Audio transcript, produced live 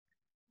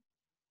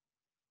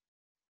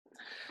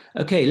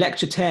Okay,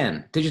 lecture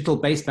 10,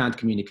 digital baseband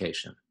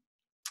communication.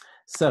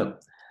 So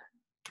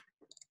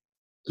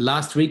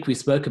last week we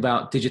spoke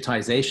about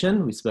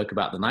digitization, we spoke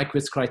about the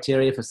Nyquist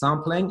criteria for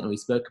sampling, and we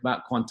spoke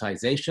about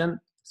quantization,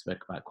 we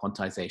spoke about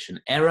quantization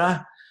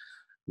error,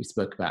 we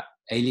spoke about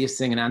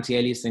aliasing and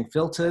anti-aliasing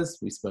filters,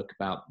 we spoke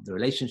about the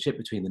relationship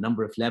between the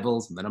number of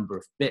levels and the number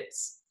of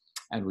bits,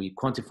 and we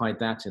quantified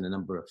that in a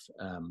number of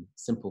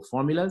simple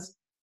formulas.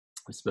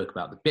 We spoke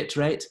about the bit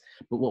rate,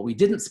 but what we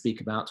didn't speak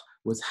about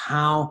was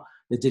how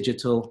the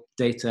digital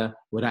data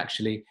would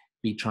actually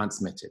be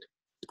transmitted.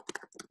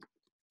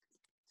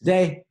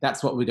 Today,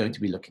 that's what we're going to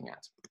be looking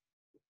at.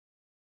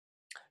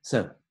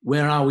 So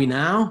where are we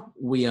now?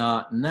 We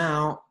are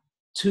now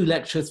 2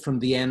 lectures from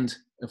the end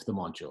of the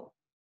module.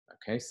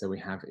 Okay, so we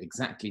have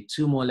exactly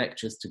 2 more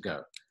lectures to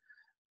go.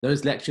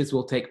 Those lectures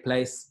will take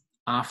place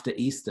after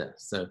Easter.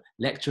 So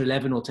lecture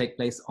 11 will take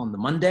place on the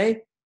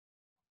Monday,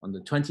 on the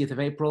 20th of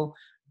April,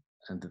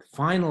 and the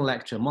final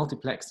lecture,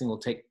 multiplexing, will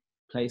take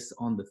place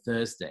on the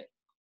Thursday,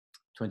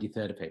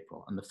 23rd of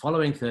April. And the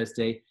following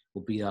Thursday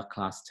will be our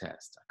class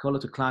test. I call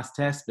it a class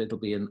test, but it'll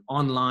be an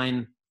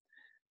online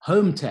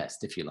home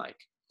test, if you like.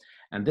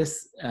 And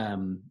this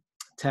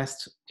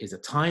test is a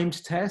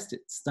timed test.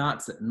 It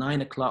starts at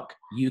 9 o'clock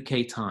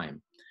UK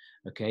time,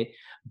 okay?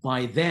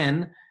 By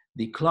then,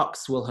 the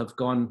clocks will have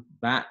gone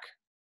back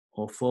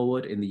or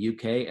forward in the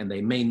UK, and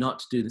they may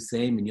not do the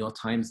same in your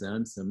time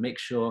zone. So make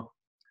sure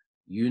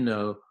you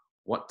know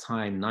what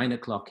time 9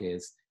 o'clock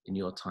is in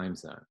your time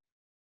zone,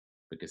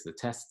 because the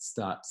test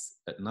starts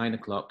at 9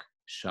 o'clock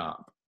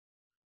sharp.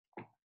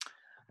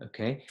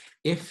 Okay,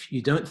 if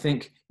you don't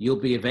think you'll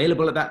be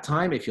available at that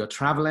time, if you're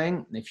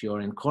traveling, if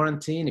you're in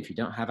quarantine, if you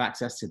don't have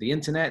access to the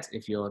internet,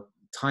 if your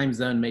time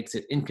zone makes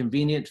it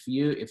inconvenient for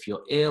you, if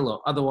you're ill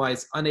or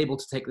otherwise unable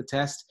to take the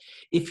test,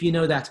 if you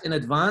know that in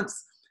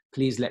advance,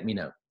 please let me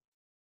know.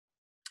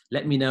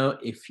 Let me know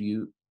if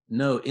you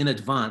know in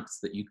advance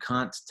that you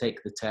can't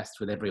take the test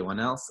with everyone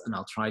else, and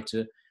I'll try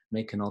to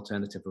make an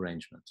alternative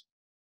arrangement.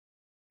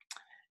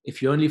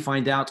 If you only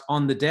find out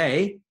on the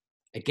day,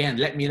 again,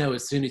 let me know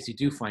as soon as you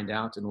do find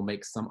out, and we'll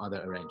make some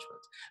other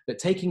arrangement. But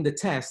taking the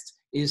test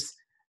is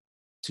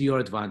to your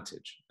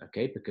advantage,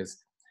 okay? Because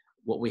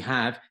what we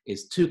have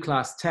is 2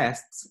 class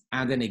tests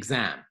and an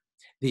exam.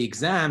 The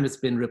exam has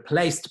been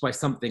replaced by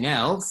something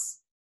else.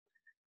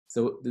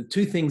 So the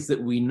 2 things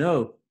that we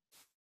know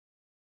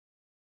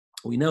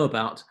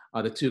about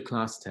are the 2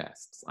 class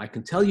tests. I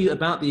can tell you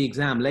about the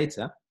exam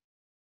later,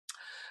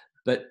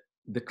 but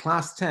the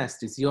class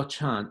test is your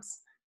chance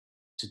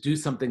to do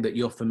something that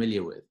you're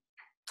familiar with,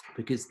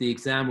 because the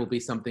exam will be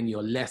something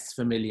you're less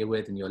familiar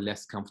with and you're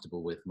less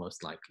comfortable with,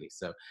 most likely.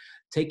 So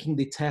taking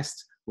the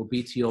test will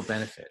be to your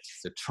benefit.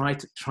 So try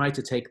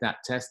to take that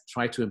test,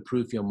 try to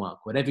improve your mark.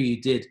 Whatever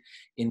you did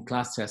in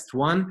class test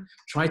 1,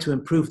 try to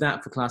improve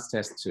that for class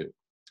test 2,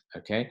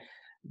 okay?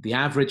 The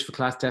average for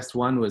class test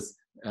 1 was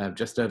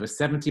just over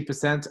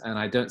 70%, and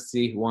I don't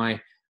see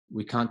why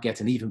we can't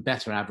get an even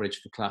better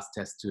average for class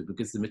test 2,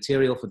 because the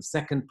material for the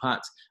second part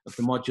of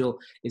the module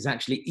is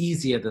actually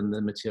easier than the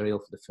material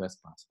for the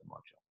first part of the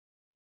module.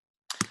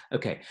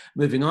 Okay,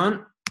 moving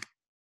on.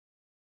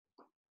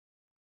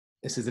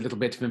 This is a little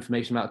bit of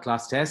information about the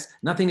class test.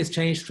 Nothing has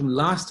changed from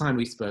last time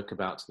we spoke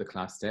about the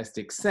class test,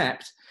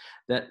 except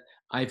that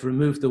I've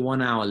removed the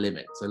 1-hour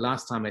limit. So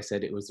last time I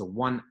said it was a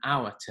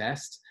 1-hour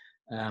test.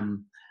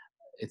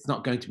 It's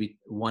not going to be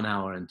 1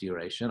 hour in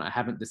duration. I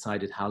haven't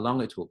decided how long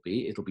it will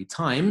be. It'll be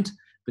timed,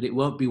 but it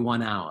won't be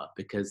 1 hour,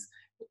 because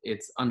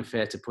it's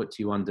unfair to put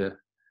you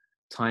under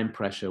time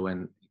pressure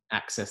when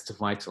access to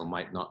Vital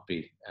might not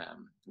be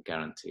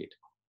guaranteed.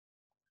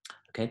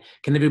 Okay,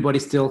 can everybody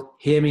still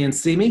hear me and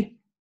see me?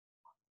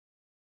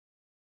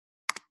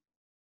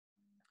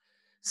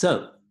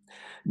 So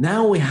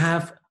now we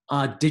have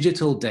our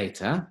digital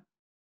data.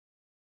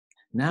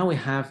 Now we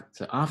have,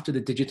 so after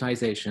the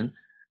digitization,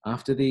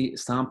 after the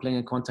sampling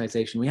and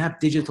quantization, we have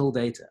digital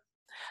data.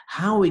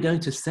 How are we going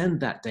to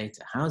send that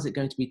data? How is it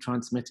going to be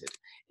transmitted?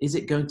 Is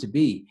it going to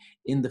be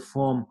in the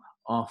form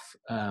of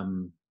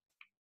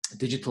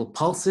digital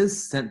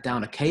pulses sent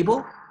down a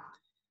cable?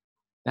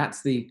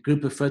 That's the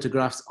group of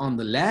photographs on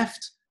the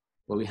left,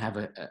 where we have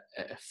a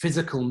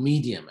physical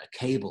medium, a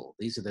cable.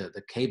 These are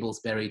the cables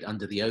buried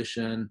under the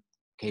ocean,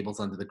 cables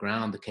under the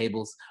ground, the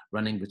cables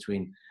running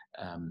between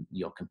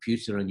your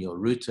computer and your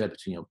router,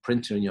 between your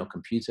printer and your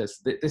computer.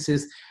 So this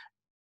is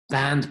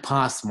band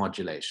pass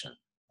modulation.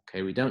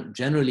 Okay, we don't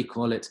generally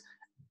call it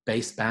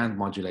baseband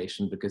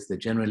modulation, because there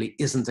generally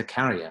isn't a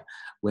carrier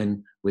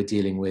when we're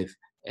dealing with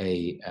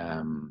a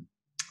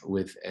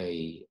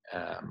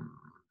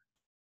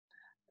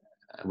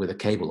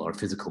cable or a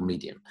physical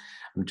medium.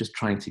 I'm just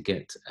trying to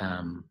get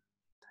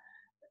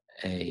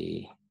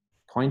a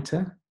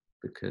pointer,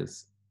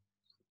 because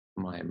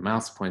my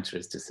mouse pointer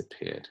has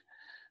disappeared.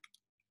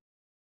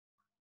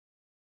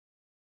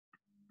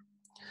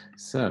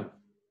 So,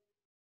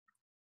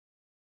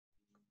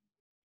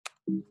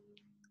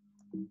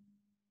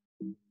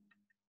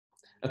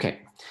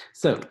 okay,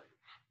 so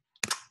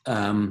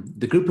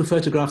the group of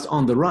photographs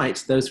on the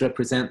right, those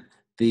represent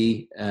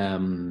the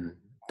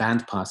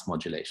bandpass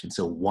modulation,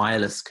 so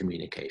wireless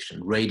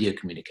communication, radio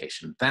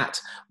communication. That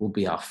will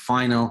be our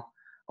final,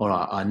 or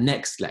our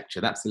next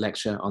lecture. That's the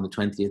lecture on the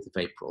 20th of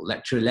April.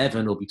 Lecture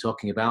 11 will be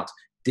talking about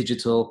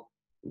digital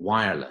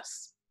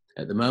wireless.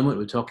 At the moment,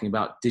 we're talking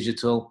about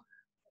digital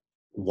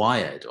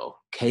wired or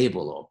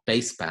cable or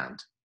baseband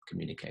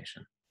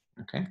communication,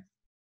 okay?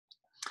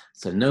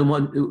 So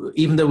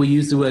even though we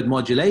use the word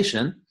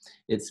modulation,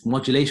 it's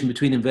modulation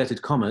between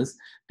inverted commas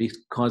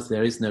because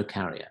there is no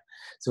carrier.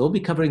 So we'll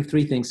be covering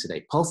three things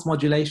today: pulse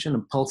modulation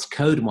and pulse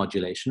code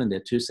modulation, and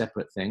they're two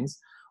separate things.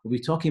 We'll be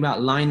talking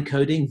about line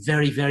coding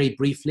very, very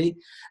briefly,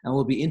 and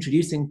we'll be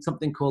introducing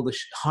something called the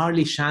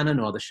Hartley-Shannon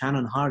or the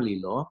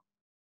Shannon-Hartley law,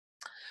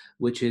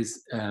 which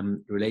is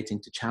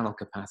relating to channel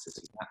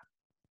capacity. That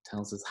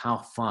tells us how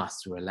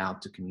fast we're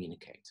allowed to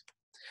communicate.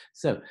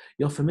 So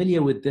you're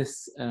familiar with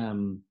this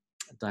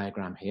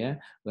diagram here,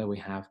 where we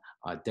have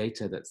our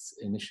data that's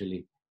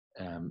initially,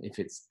 if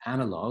it's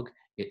analog,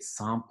 it's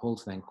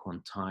sampled, then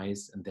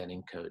quantized, and then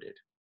encoded.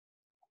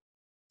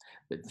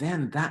 But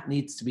then that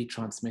needs to be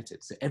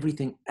transmitted. So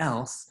everything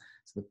else,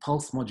 so the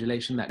pulse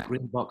modulation, that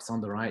green box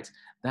on the right,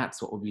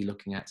 that's what we'll be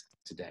looking at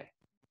today.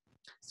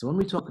 So when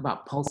we talk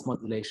about pulse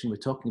modulation, we're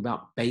talking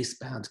about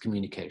baseband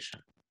communication.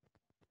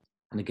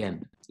 And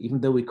again,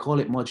 even though we call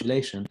it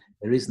modulation,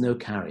 there is no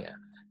carrier.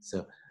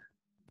 So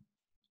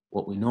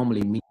what we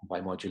normally mean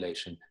by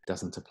modulation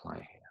doesn't apply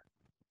here.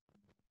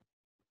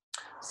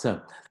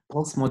 So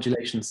pulse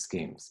modulation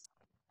schemes.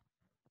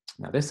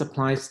 Now this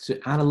applies to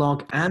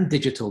analog and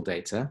digital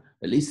data.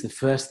 At least the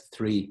first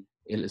three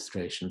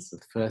illustrations, the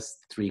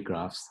first three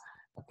graphs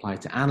apply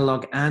to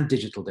analog and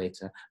digital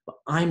data, but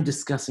I'm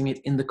discussing it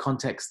in the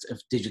context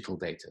of digital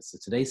data. So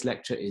today's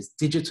lecture is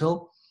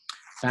digital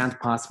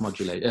bandpass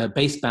modulation,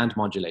 baseband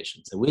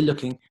modulation. So we're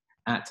looking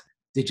at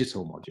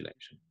digital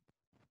modulation.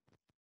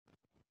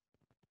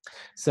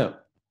 So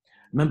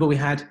remember we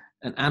had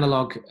an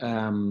analog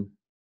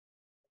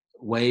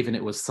wave and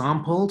it was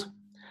sampled.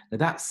 Now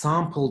that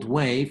sampled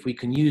wave, we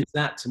can use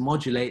that to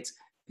modulate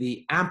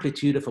the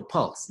amplitude of a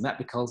pulse, and that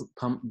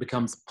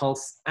becomes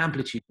pulse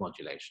amplitude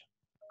modulation.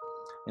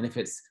 And if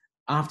it's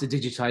after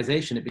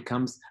digitization, it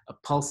becomes a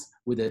pulse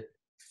with a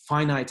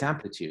finite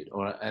amplitude,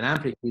 or an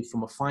amplitude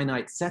from a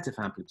finite set of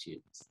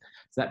amplitudes.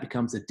 So that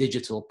becomes a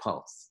digital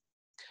pulse.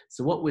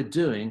 So what we're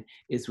doing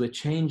is we're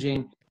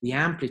changing the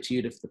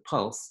amplitude of the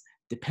pulse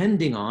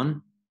depending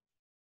on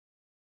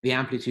the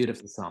amplitude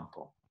of the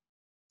sample.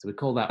 So we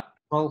call that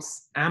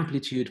pulse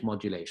amplitude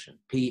modulation,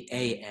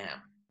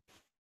 PAM.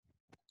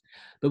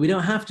 But we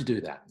don't have to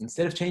do that.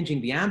 Instead of changing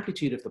the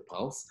amplitude of the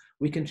pulse,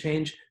 we can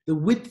change the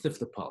width of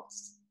the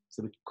pulse.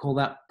 So we call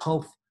that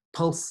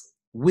pulse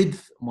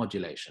width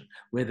modulation,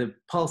 where the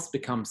pulse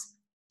becomes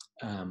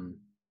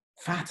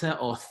fatter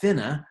or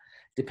thinner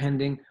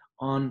depending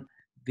on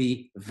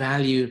the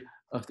value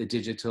of the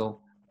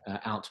digital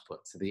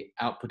output, so the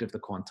output of the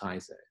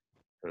quantizer.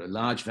 For a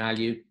large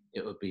value,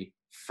 it would be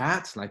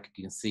fat, like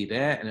you can see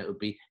there, and it would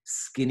be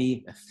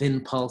skinny, a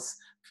thin pulse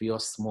for your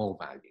small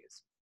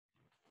values.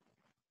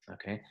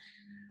 Okay.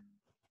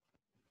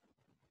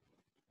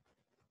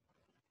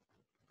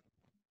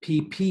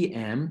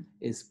 PPM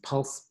is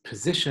pulse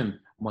position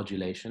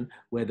modulation,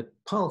 where the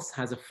pulse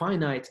has a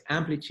finite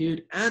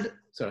amplitude and,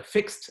 sorry, a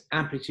fixed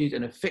amplitude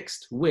and a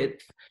fixed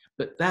width,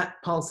 but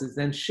that pulse is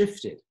then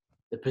shifted.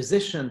 The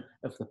position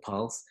of the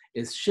pulse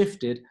is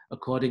shifted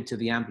according to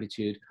the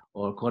amplitude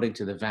or according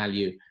to the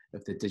value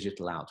of the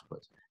digital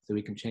output. So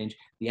we can change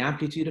the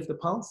amplitude of the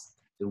pulse,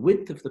 the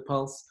width of the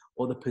pulse,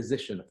 or the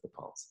position of the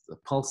pulse. The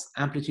pulse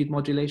amplitude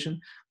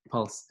modulation,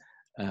 pulse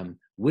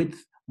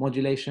width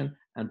modulation,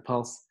 and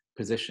pulse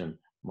position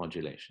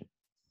modulation.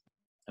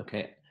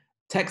 Okay,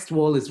 text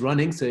wall is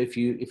running, so if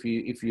you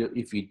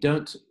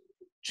don't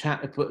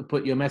chat,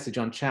 put your message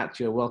on chat,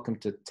 you're welcome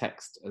to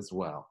text as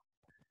well.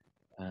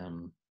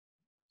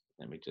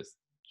 Let me just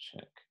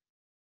check.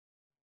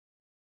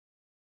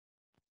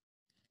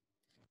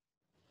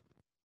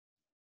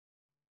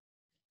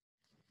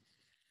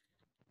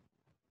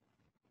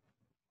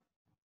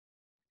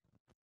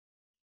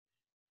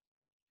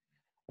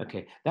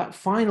 Okay, that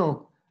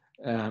final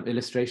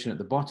illustration at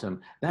the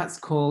bottom, that's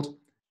called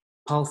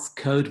pulse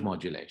code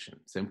modulation.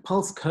 So in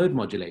pulse code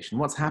modulation,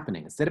 what's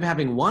happening? Instead of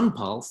having one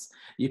pulse,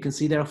 you can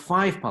see there are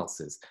 5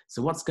 pulses.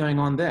 So what's going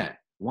on there?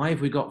 Why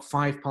have we got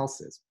 5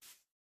 pulses?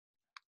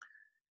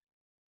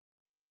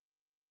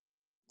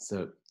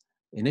 So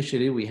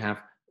initially we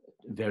have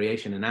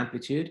variation in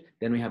amplitude,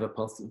 then we have a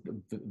pulse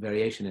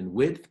variation in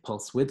width,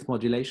 pulse width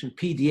modulation.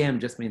 PDM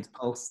just means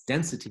pulse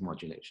density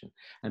modulation,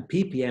 and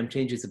PPM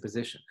changes the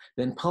position.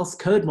 Then pulse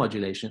code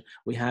modulation,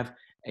 we have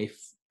a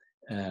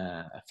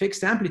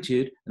fixed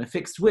amplitude and a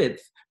fixed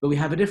width, but we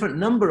have a different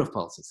number of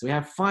pulses. So we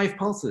have 5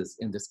 pulses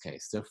in this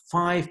case. So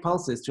 5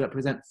 pulses to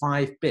represent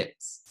 5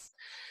 bits.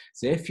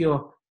 So if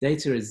your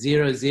data is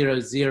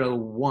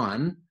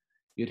 0001,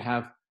 you'd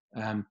have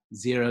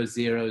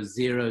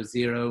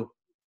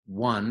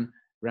 00001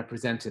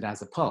 represented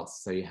as a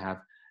pulse. So you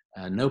have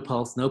no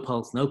pulse, no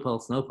pulse, no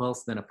pulse, no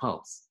pulse, then a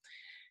pulse.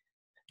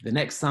 The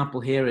next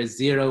sample here is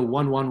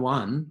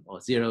 0111 or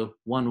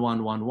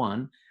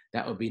 01111.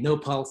 That would be no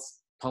pulse,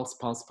 pulse,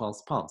 pulse,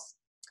 pulse, pulse,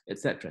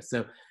 etc.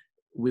 So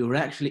we were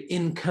actually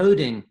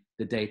encoding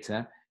the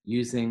data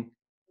using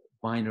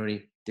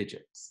binary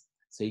digits.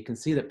 So you can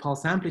see that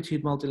pulse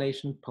amplitude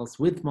modulation, pulse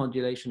width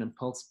modulation, and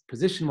pulse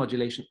position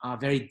modulation are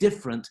very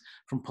different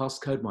from pulse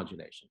code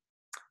modulation.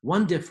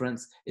 One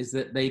difference is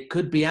that they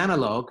could be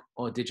analog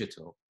or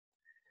digital.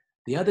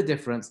 The other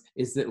difference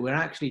is that we're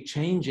actually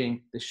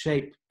changing the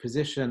shape,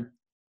 position,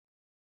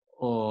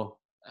 or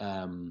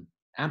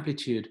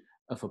amplitude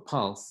of a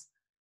pulse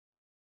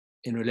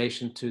in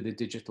relation to the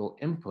digital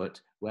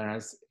input,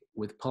 whereas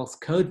with pulse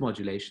code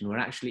modulation, we're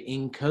actually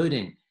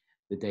encoding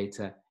the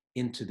data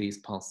into these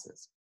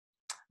pulses.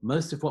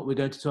 Most of what we're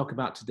going to talk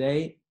about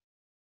today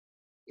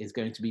is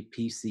going to be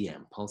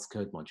PCM, pulse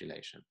code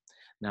modulation.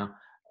 Now,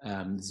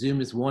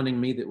 Zoom is warning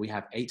me that we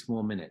have 8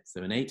 more minutes.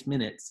 So in 8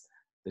 minutes,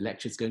 the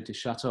lecture is going to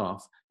shut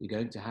off. You're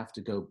going to have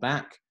to go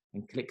back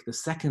and click the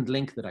second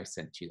link that I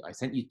sent you. I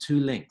sent you 2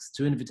 links,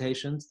 2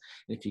 invitations.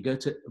 And if you go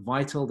to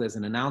Vital, there's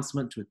an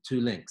announcement with 2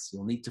 links.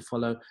 You'll need to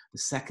follow the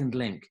second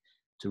link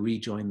to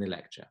rejoin the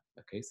lecture.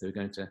 Okay, so we're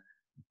going to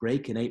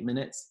break in 8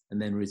 minutes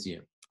and then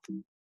resume.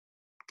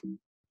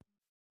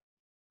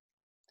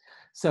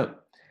 So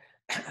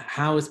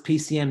how is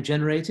PCM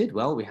generated?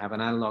 Well, we have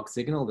an analog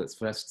signal that's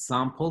first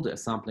sampled at a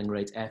sampling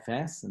rate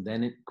fs, and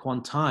then it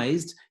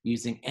quantized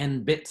using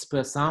n bits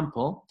per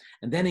sample,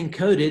 and then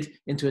encoded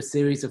into a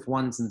series of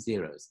ones and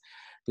zeros.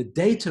 The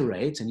data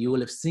rate, and you will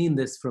have seen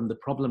this from the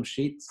problem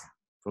sheets,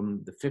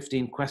 from the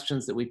 15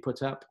 questions that we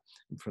put up,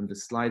 and from the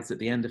slides at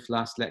the end of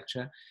last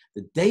lecture,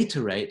 the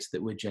data rate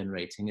that we're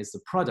generating is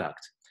the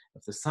product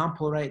of the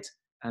sample rate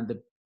and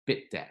the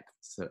bit depth.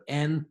 So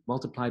n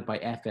multiplied by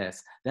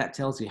fs, that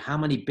tells you how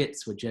many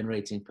bits we're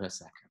generating per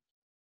second.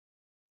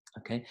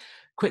 Okay,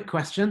 quick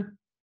question.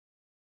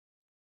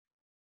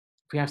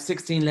 If we have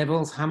 16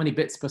 levels, how many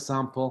bits per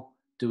sample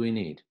do we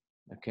need?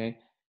 Okay,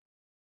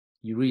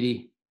 you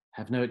really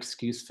have no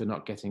excuse for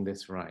not getting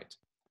this right.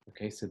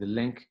 Okay, so the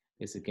link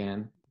is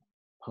again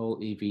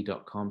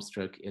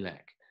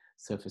polev.com/ELEC.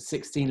 So for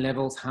 16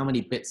 levels, how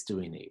many bits do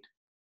we need?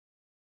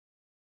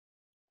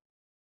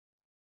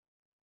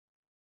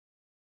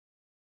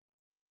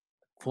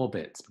 4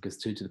 bits, because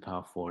 2 to the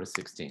power 4 is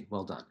 16.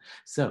 Well done.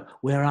 So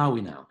where are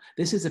we now?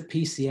 This is a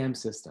PCM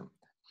system.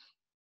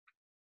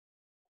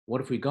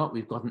 What have we got?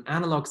 We've got an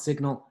analog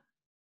signal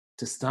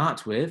to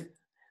start with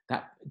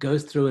that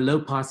goes through a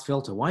low-pass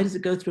filter. Why does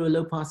it go through a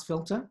low-pass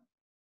filter?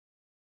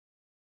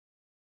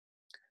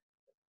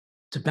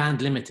 To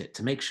band limit it,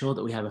 to make sure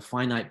that we have a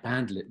finite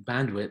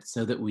bandwidth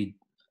so that we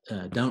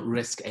don't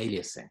risk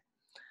aliasing.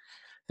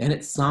 Then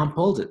it's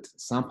sampled at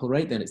sample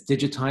rate, then it's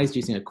digitized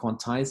using a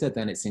quantizer,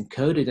 then it's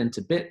encoded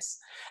into bits,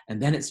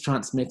 and then it's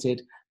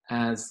transmitted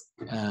as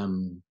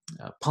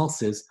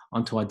pulses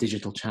onto our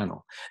digital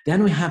channel.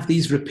 Then we have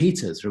these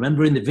repeaters.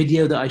 Remember in the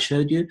video that I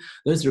showed you,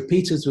 those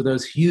repeaters were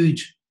those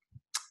huge,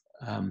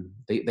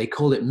 they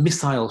call it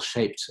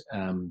missile-shaped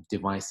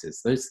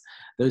devices,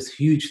 those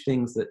huge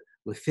things that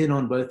were thin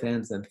on both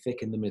ends and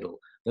thick in the middle.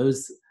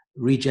 Those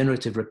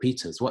regenerative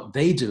repeaters, what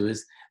they do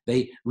is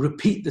they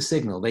repeat the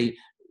signal, they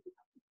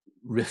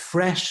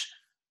refresh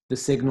the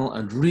signal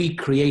and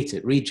recreate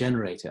it,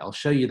 regenerate it. I'll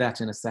show you that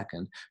in a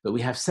second, but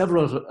we have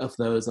several of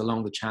those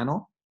along the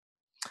channel.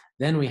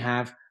 Then we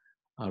have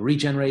a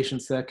regeneration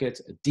circuit,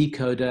 a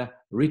decoder, a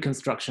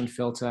reconstruction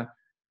filter,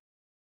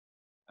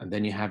 and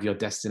then you have your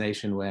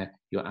destination where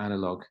your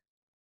analog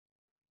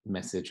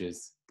message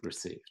is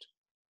received.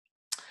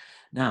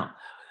 Now,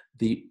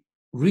 the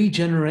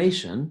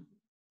regeneration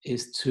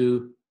is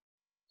to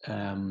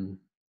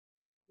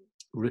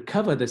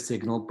recover the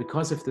signal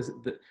because of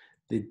the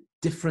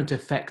different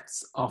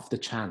effects of the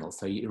channel.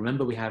 So you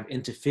remember we have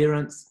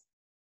interference,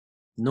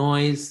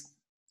 noise,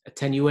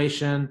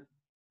 attenuation,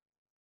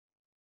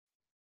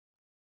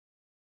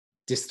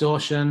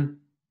 distortion,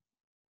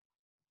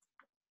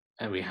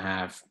 and we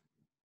have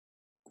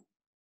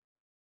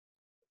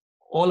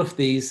all of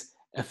these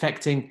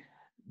affecting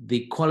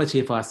the quality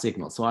of our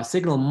signal. So our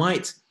signal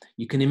might,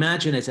 you can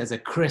imagine it as a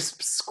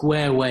crisp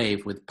square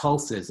wave with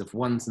pulses of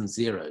ones and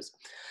zeros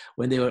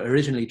when they were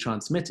originally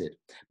transmitted.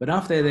 But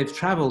after they've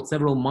traveled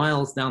several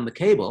miles down the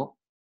cable,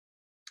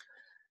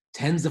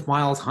 tens of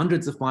miles,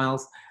 hundreds of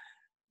miles,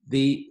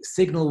 the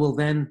signal will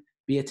then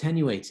be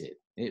attenuated.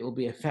 It will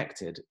be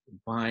affected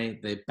by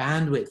the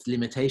bandwidth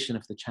limitation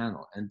of the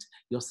channel, and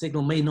your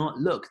signal may not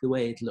look the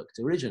way it looked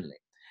originally.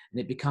 And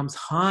it becomes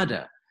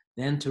harder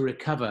then to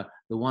recover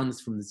the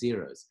ones from the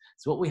zeros.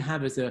 So what we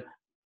have is a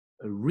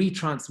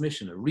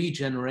retransmission, a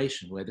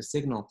regeneration, where the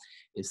signal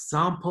is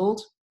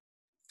sampled,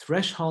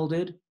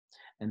 thresholded,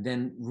 and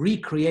then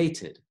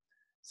recreated.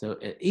 So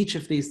at each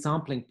of these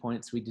sampling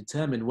points, we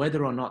determine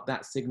whether or not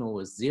that signal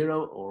was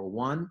 0 or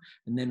 1,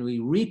 and then we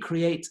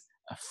recreate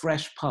a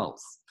fresh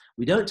pulse.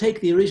 We don't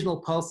take the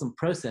original pulse and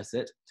process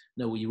it.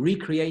 No, we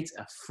recreate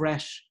a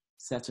fresh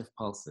set of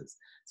pulses.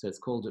 So it's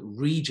called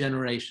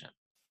regeneration.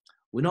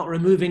 We're not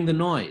removing the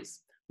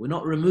noise. We're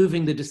not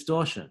removing the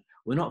distortion.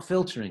 We're not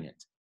filtering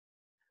it.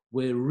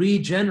 we're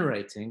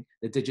regenerating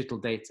the digital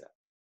data.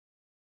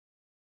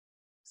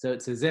 So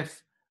it's as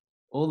if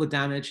all the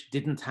damage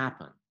didn't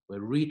happen. We're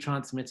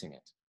retransmitting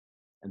it.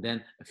 And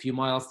then a few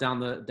miles down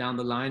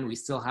the line, we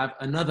still have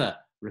another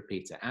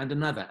repeater and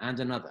another and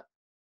another.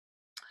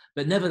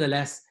 But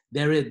nevertheless,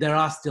 there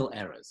are still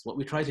errors. What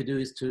we try to do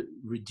is to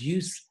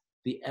reduce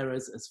the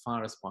errors as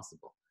far as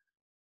possible.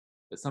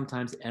 But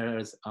sometimes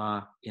errors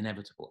are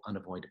inevitable,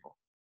 unavoidable.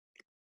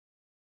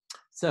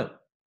 So,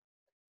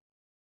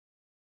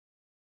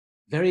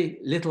 very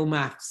little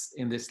maths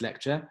in this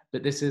lecture,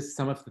 but this is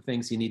some of the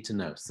things you need to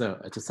know. So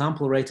at a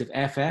sample rate of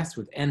fs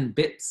with n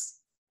bits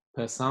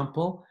per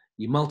sample,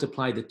 you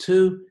multiply the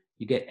two,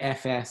 you get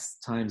fs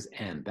times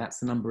n. That's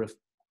the number of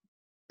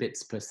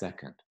bits per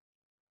second.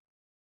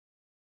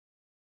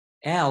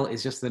 L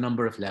is just the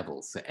number of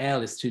levels. So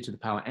L is 2 to the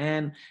power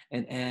n,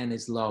 and n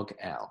is log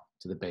L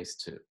to the base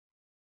 2.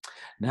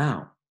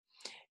 Now,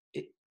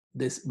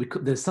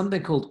 there's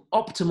something called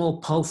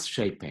optimal pulse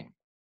shaping.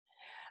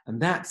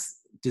 And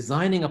that's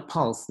designing a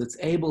pulse that's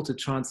able to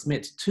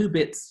transmit 2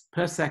 bits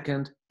per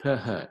second per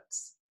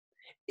hertz.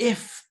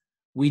 If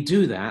we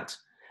do that,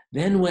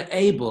 then we're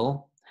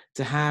able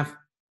to have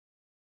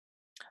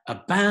a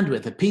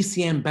bandwidth, a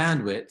PCM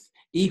bandwidth,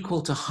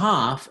 equal to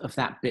half of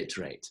that bit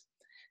rate.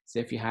 So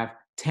if you have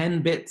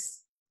 10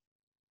 bits,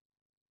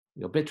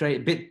 your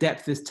bit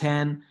depth is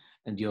 10,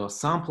 and your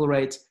sample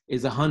rate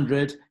is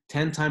 100,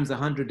 10 times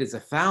 100 is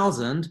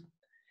 1,000,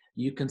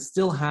 you can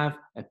still have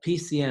a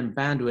PCM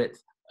bandwidth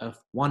of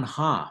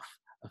 1/2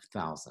 of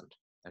 1,000.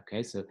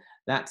 Okay, so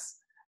that's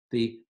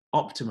the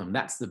optimum,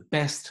 that's the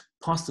best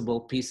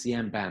possible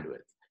PCM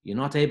bandwidth. You're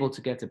not able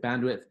to get a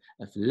bandwidth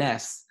of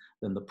less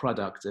than the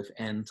product of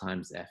n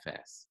times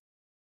fs.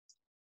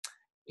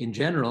 In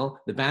general,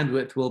 the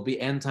bandwidth will be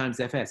n times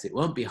fs. It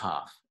won't be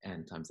half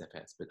n times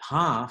fs, but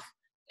half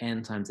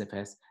n times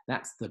fs,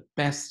 that's the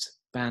best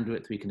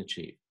bandwidth we can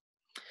achieve.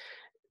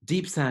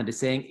 Deep Sand is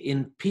saying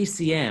in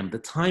PCM, the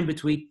time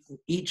between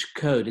each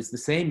code is the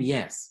same,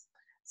 yes.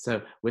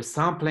 So we're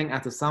sampling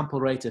at a sample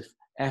rate of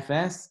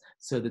fs,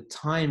 so the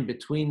time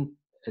between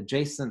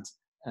adjacent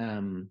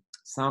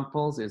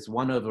samples is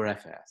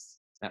 1/fs.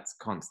 That's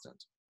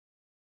constant.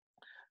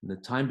 And the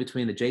time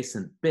between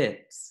adjacent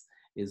bits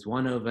is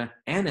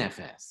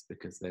 1/nfs,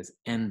 because there's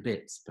n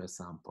bits per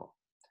sample.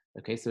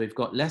 Okay, so we've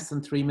got less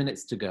than 3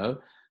 minutes to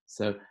go,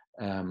 so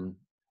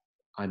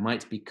I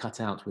might be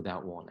cut out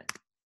without warning.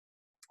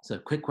 So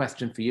quick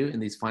question for you in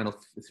these final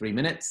 3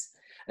 minutes.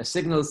 A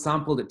signal is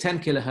sampled at 10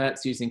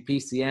 kilohertz using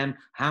PCM.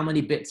 How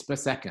many bits per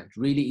second?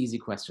 Really easy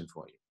question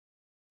for you.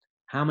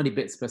 How many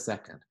bits per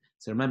second?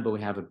 So remember,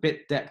 we have a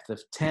bit depth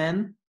of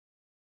 10.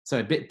 So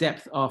a bit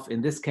depth of,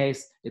 in this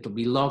case, it'll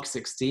be log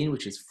 16,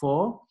 which is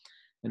 4.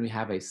 And we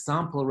have a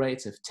sample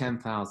rate of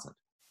 10,000.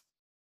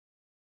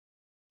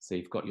 So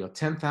you've got your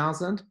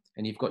 10,000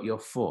 and you've got your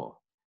 4.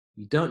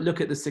 You don't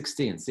look at the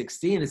 16.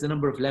 16 is the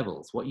number of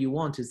levels. What you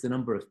want is the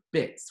number of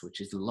bits, which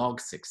is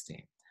log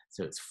 16.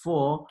 So it's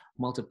 4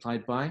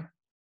 multiplied by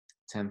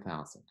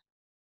 10,000.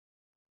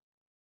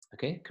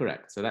 Okay,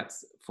 correct. So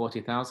that's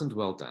 40,000.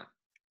 Well done.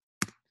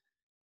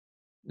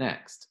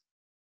 Next,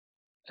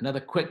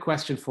 another quick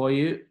question for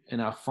you in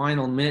our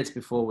final minutes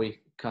before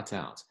we cut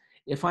out.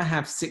 If I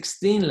have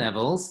 16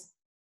 levels,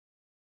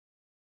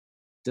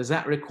 does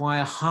that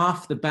require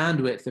half the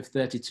bandwidth of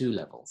 32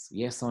 levels?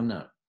 Yes or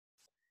no?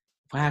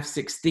 If I have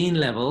 16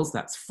 levels,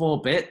 that's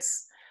 4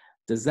 bits.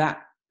 Does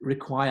that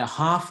require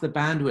half the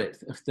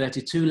bandwidth of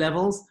 32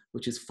 levels,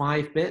 which is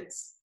 5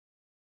 bits?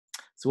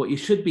 So what you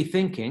should be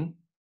thinking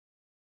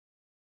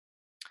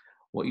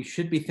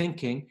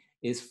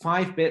is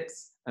 5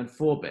 bits and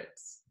 4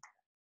 bits.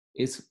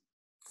 Is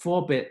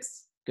 4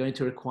 bits going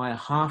to require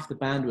half the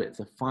bandwidth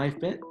of 5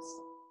 bits?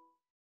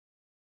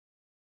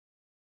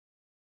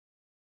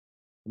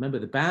 Remember,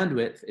 the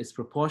bandwidth is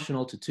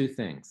proportional to 2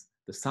 things,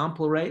 the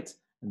sample rate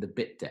and the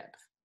bit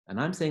depth. And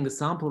I'm saying the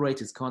sample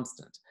rate is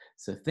constant.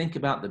 So think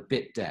about the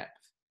bit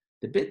depth.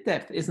 The bit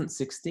depth isn't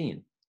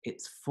 16,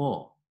 it's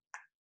 4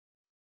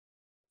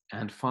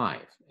 and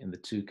 5 in the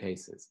 2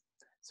 cases.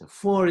 So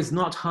 4 is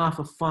not half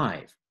of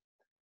 5.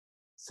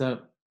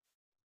 So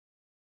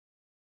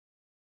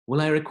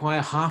will I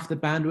require half the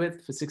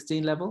bandwidth for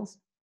 16 levels?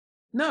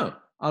 No,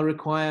 I'll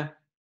require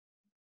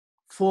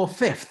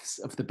 4/5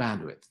 of the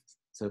bandwidth.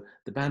 So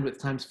the bandwidth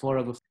times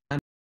 4/5.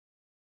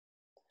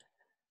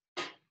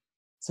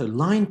 So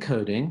line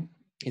coding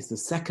is the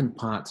second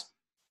part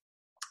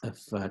of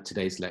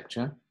today's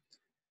lecture.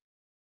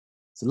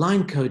 So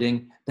line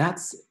coding,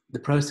 that's the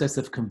process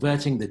of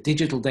converting the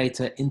digital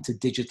data into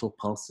digital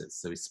pulses.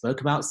 So we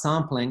spoke about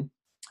sampling,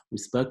 we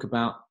spoke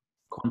about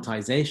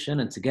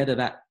quantization, and together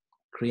that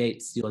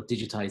creates your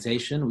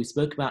digitization. We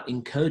spoke about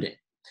encoding.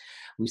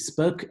 We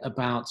spoke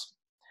about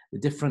the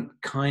different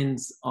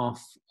kinds of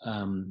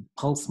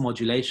pulse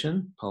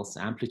modulation, pulse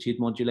amplitude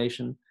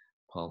modulation,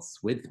 pulse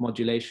width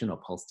modulation or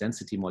pulse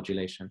density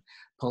modulation,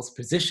 pulse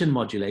position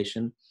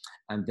modulation,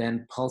 and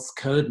then pulse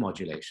code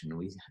modulation.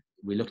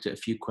 We looked at a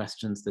few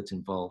questions that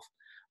involve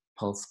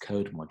pulse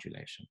code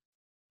modulation.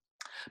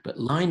 But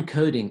line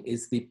coding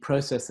is the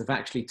process of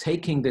actually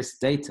taking this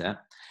data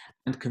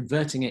and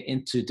converting it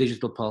into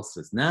digital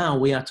pulses. Now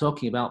we are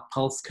talking about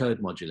pulse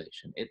code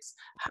modulation. It's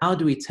how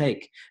do we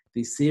take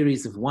these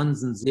series of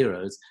ones and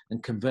zeros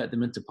and convert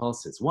them into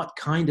pulses? What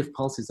kind of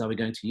pulses are we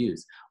going to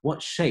use?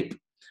 What shape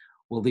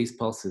will these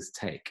pulses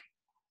take?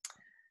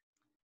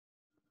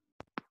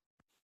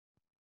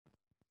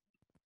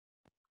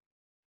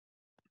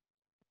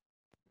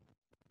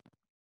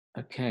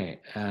 Okay,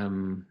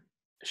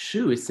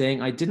 Shu is saying,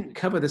 I didn't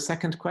cover the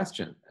second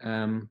question.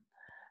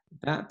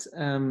 That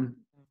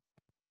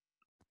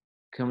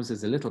comes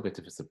as a little bit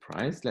of a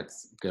surprise.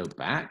 Let's go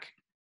back.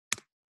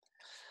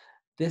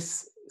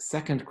 This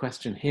second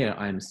question here,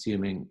 I'm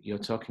assuming you're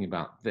talking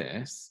about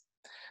this.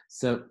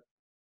 So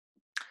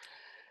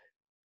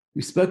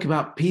we spoke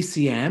about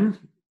PCM,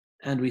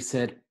 and we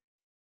said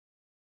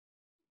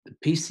the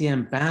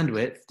PCM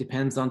bandwidth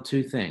depends on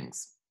two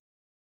things: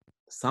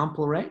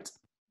 sample rate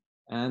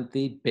and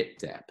the bit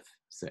depth,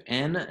 so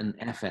N and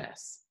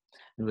Fs.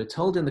 And we're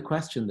told in the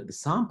question that the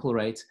sample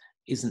rate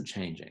isn't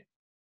changing.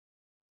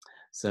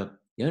 So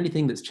the only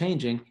thing that's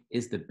changing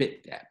is the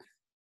bit depth.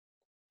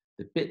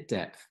 The bit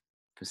depth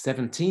for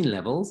 17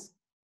 levels,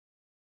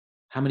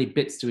 how many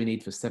bits do we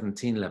need for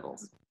 17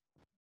 levels?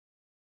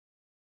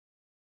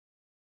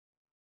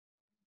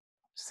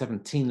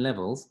 17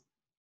 levels,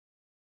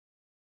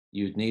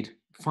 you'd need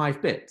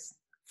 5 bits.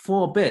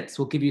 4 bits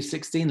will give you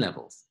 16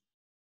 levels.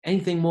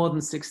 Anything more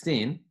than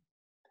 16,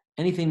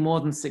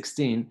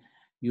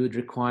 you would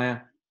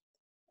require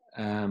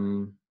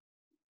an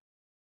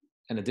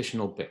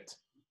additional bit.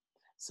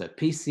 So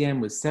PCM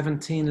with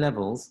 17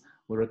 levels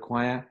will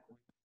require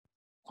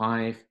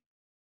 5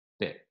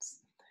 bits.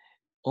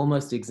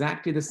 Almost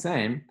exactly the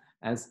same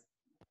as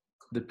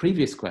the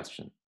previous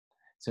question.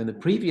 So in the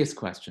previous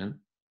question,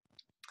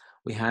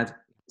 we had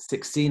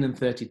 16 and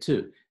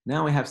 32.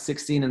 Now we have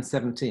 16 and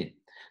 17.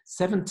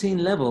 17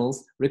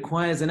 levels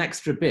requires an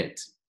extra bit.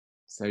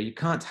 So you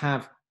can't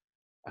have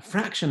a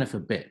fraction of a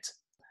bit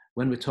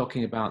when we're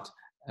talking about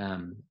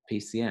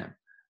PCM.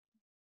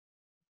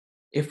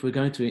 If we're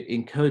going to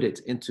encode it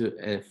into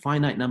a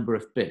finite number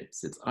of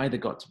bits, it's either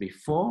got to be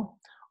 4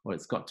 or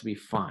it's got to be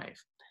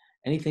 5.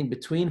 Anything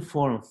between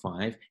 4 and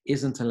 5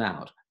 isn't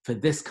allowed for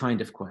this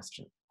kind of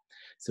question.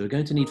 So we're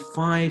going to need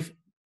 5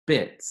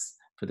 bits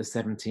for the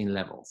 17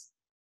 levels.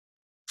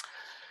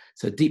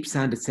 So Deep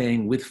Sound is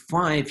saying with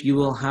 5, you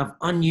will have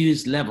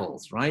unused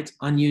levels, right?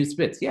 Unused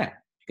bits, yeah.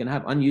 You're gonna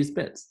have unused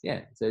bits,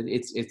 yeah. So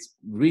it's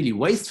really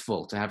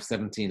wasteful to have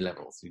 17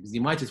 levels because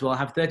you might as well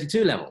have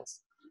 32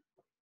 levels.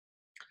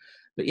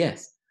 But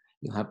yes,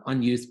 you'll have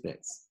unused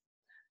bits.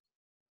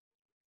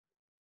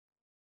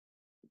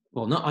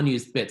 Well, not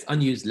unused bits,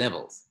 unused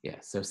levels. Yeah,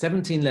 so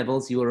 17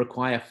 levels, you will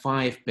require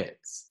 5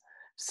 bits.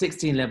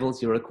 16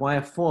 levels, you'll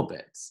require 4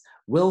 bits.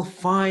 Will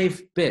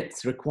 5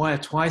 bits require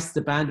twice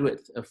the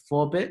bandwidth of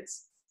 4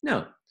 bits?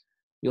 No,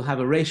 you'll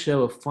have a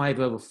ratio of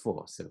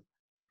 5/4. So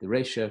the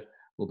ratio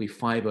will be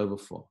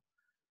 5/4.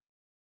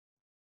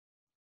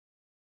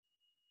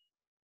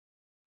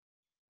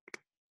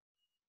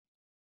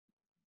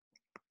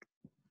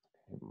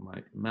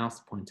 My mouse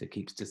pointer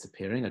keeps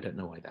disappearing. I don't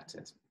know why that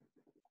is.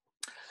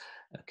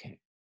 Okay.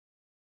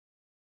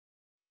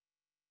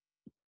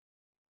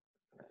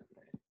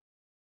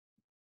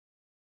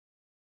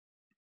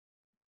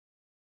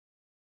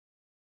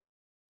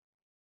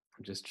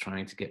 I'm just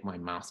trying to get my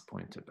mouse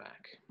pointer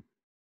back.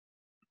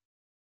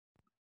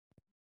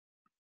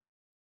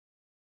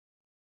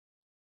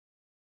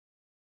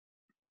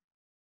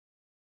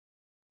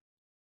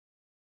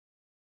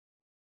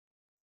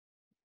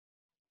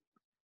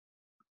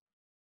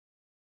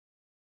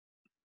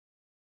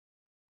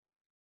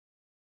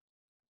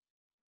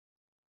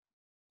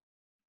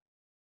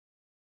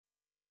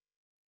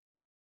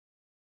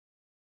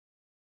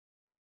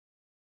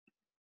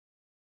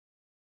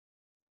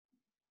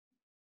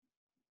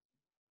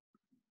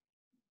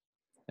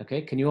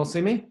 Okay, can you all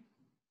see me?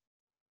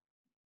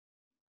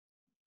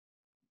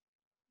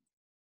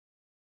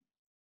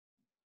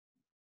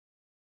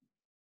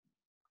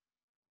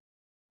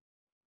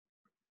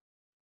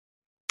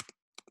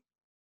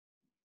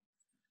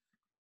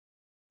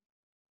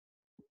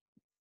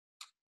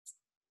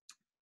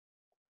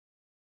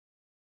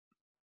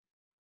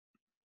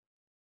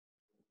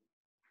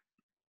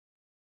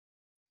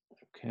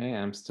 Okay,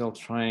 I'm still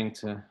trying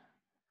to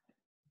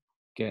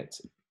get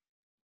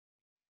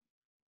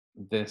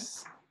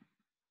this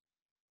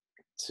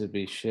to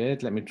be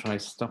shared. Let me try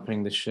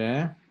stopping the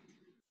share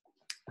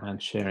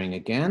and sharing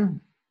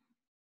again.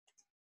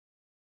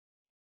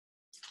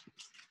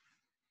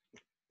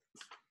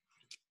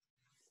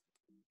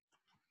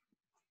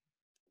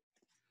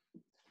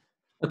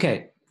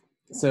 Okay,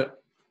 so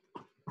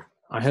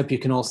I hope you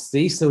can all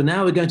see. So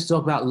now we're going to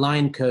talk about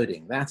line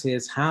coding. That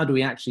is, how do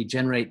we actually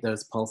generate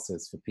those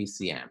pulses for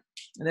PCM?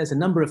 And there's a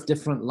number of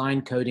different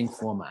line coding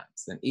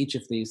formats, and each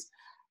of these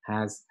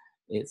has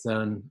its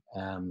own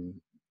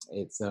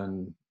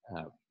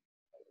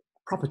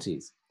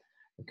properties.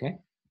 Okay,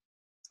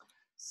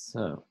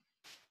 so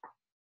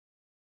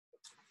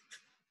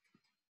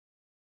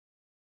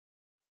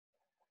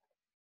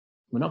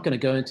we're not going to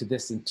go into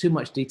this in too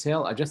much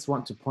detail. I just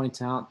want to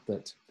point out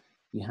that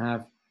we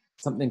have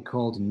something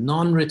called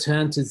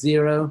non-return to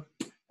zero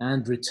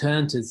and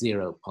return to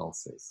zero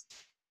pulses.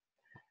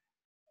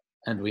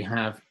 And we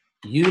have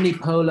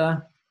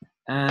unipolar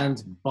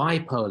and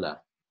bipolar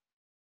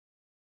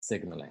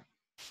signaling.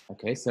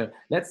 Okay, so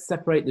let's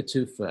separate the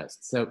two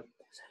first. So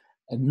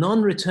a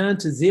non-return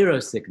to zero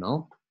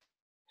signal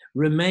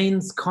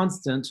remains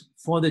constant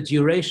for the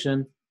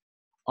duration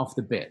of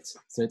the bit.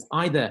 So it's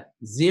either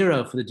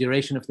 0 for the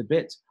duration of the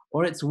bit,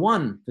 or it's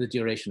 1 for the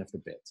duration of the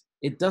bit.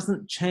 It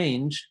doesn't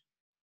change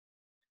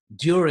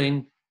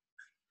during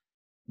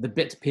the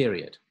bit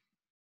period.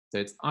 So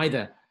it's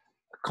either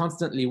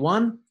constantly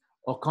 1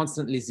 or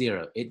constantly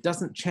 0. It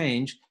doesn't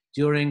change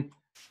during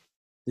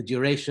the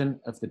duration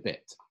of the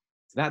bit.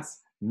 So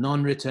that's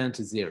non-return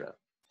to 0.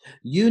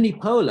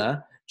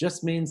 Unipolar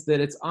just means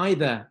that it's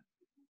either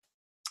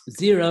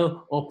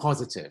 0 or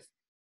positive.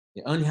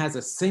 It only has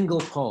a single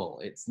pole.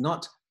 It's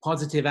not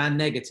positive and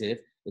negative.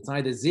 It's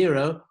either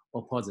 0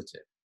 or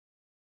positive.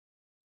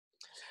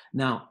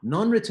 Now,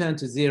 non-return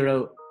to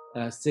 0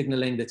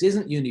 signaling that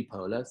isn't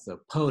unipolar, so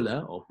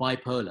polar or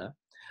bipolar,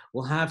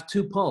 will have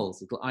two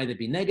poles. It will either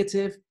be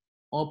negative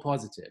or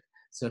positive.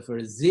 So for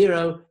a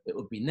 0, it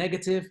would be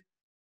negative.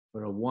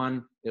 For a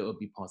 1, it would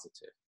be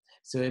positive.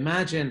 So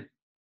imagine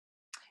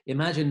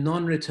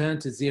non-return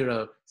to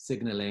 0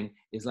 signaling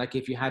is like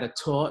if you had a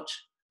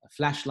torch, a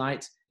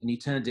flashlight, and you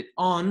turned it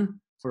on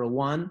for a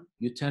 1,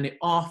 you turn it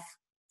off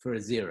for a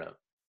 0.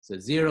 So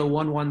 0,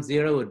 1, 1,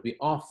 0 would be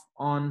off,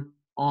 on,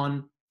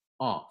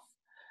 off.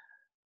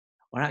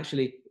 Or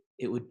actually,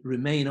 it would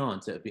remain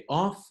on. So it would be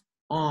off,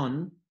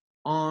 on,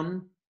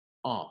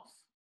 off.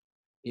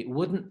 It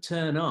wouldn't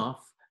turn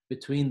off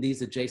between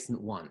these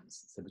adjacent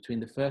ones. So between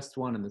the first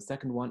one and the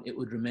second one, it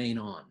would remain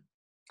on.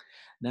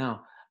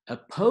 Now, a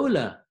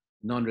polar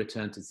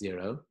non-return to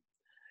 0,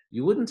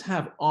 you wouldn't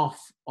have off,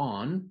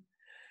 on.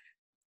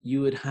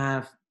 You would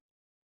have,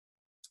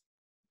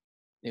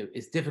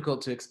 it's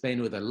difficult to explain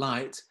with a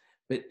light,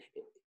 but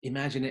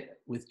imagine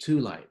it with two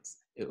lights.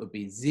 It would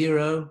be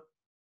 0,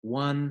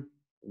 1,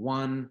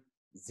 1,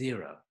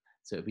 0.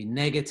 So it would be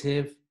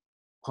negative,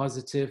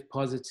 positive,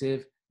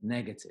 positive,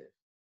 negative.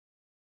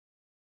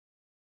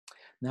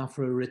 Now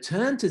for a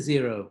return to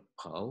 0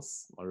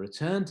 pulse or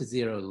return to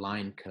 0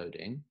 line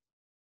coding,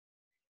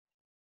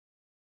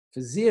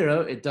 for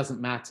 0, it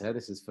doesn't matter.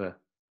 This is for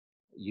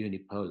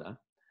unipolar.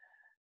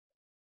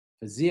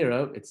 For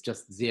 0, it's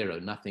just 0,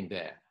 nothing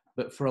there.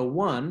 But for a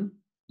 1,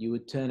 you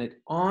would turn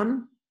it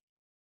on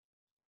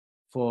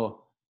for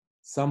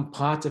some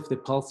part of the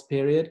pulse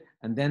period,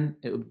 and then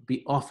it would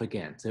be off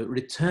again. So it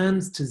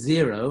returns to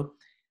 0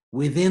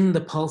 within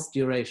the pulse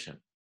duration.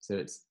 So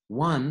it's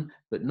 1,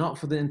 but not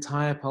for the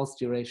entire pulse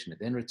duration. It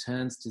then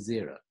returns to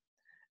 0.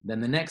 Then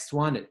the next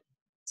one,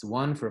 it's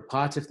 1 for a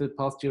part of the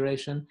pulse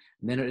duration,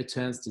 and then it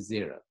returns to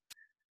 0.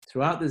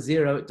 Throughout the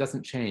 0, it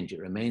doesn't change. It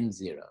remains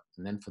 0.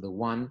 And then for the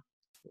 1,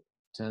 it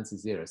turns to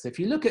 0. So if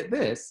you look at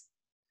this,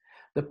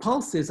 the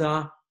pulses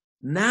are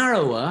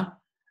narrower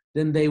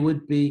than they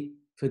would be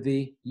for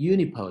the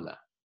unipolar.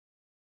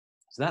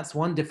 So that's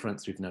one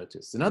difference we've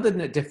noticed.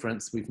 Another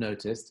difference we've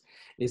noticed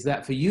is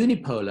that for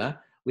unipolar,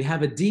 we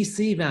have a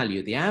DC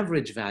value. The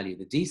average value,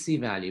 the DC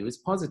value, is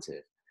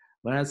positive.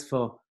 Whereas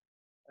for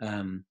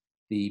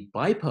the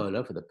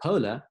bipolar, for the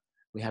polar,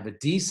 we have a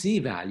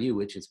DC value,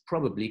 which is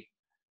probably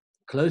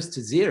close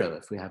to 0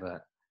 if we have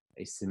a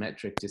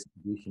symmetric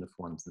distribution of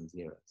 1s and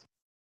 0s.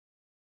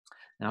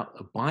 Now,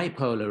 a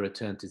bipolar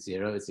return to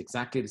 0 is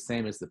exactly the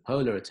same as the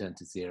polar return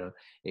to 0,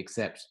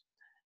 except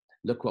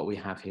look what we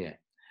have here.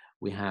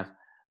 We have,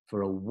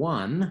 for a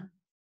 1,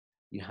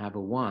 you have a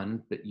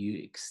 1, but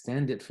you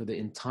extend it for the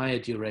entire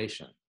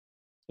duration.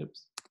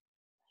 Oops.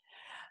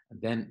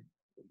 And then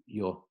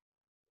your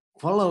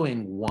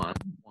following one,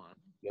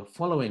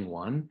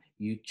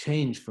 you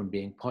change from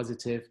being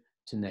positive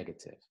to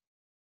negative.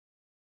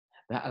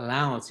 That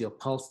allows your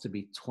pulse to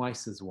be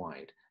twice as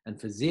wide. And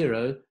for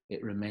 0,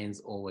 it remains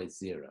always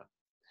 0.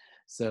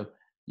 So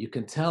you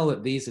can tell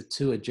that these are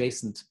two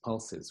adjacent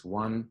pulses,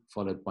 1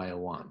 followed by a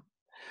 1.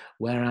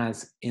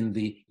 Whereas in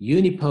the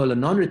unipolar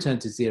non-return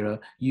to 0,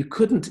 you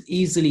couldn't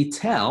easily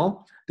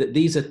tell that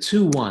these are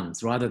two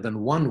 1s rather than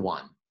 1,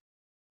 1,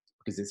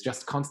 because it's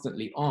just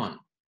constantly on.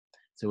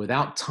 So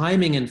without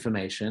timing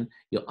information,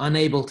 you're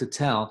unable to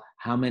tell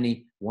how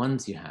many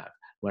 1s you have.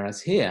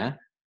 Whereas here,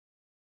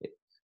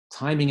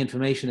 timing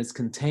information is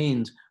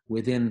contained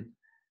within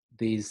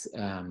these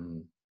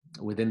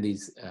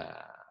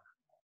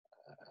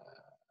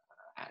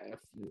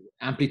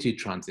amplitude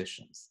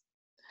transitions.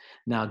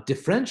 Now,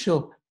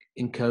 differential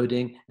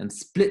encoding and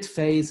split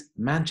phase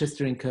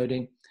Manchester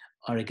encoding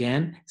are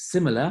again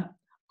similar.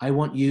 I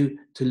want you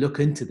to look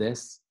into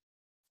this,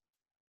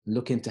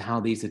 look into how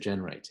these are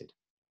generated.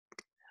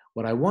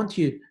 What I want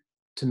you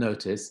to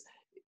notice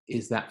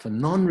is that for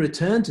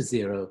non-return to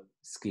 0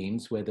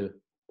 schemes, where the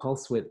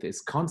pulse width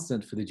is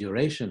constant for the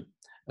duration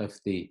of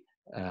the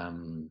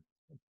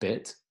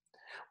bit,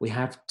 we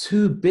have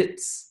 2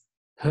 bits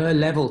per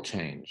level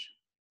change.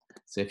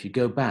 So if you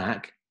go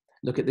back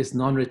look at this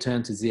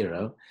non-return to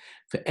zero.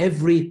 For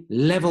every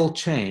level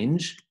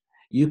change,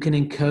 you can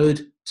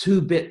encode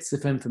 2 bits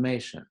of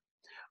information.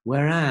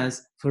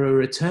 Whereas for a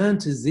return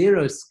to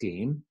zero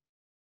scheme,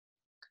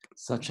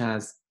 such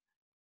as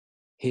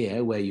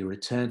here, where you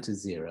return to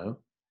zero,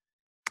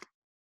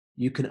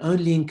 you can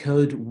only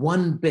encode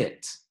 1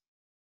 bit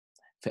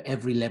for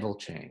every level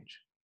change.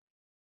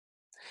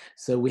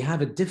 So we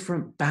have a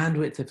different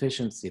bandwidth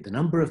efficiency. The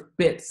number of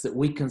bits that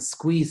we can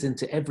squeeze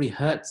into every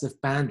hertz of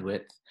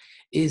bandwidth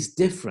is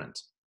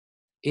different.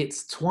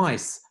 It's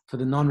twice for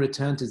the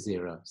non-return to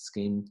zero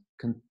scheme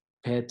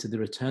compared to the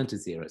return to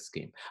zero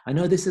scheme. I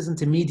know this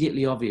isn't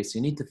immediately obvious.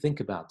 You need to think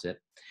about it.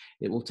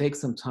 It will take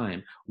some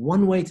time.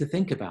 One way to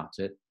think about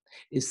it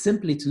is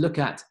simply to look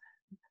at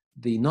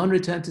the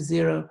non-return to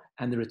zero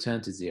and the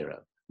return to zero.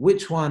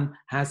 Which one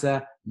has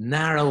a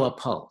narrower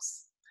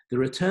pulse? The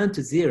return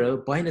to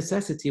zero, by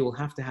necessity, will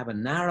have to have a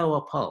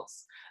narrower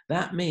pulse.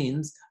 That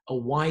means a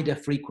wider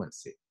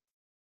frequency.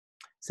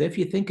 So if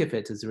you think of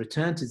it as a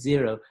return to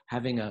zero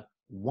having a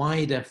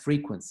wider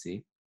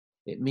frequency,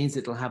 it means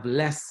it'll have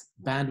less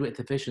bandwidth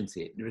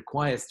efficiency. It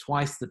requires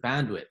twice the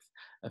bandwidth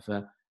of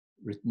a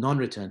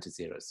non-return to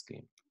zero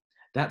scheme.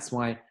 That's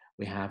why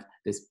we have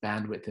this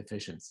bandwidth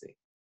efficiency.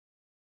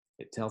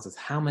 It tells us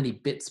how many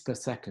bits per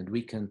second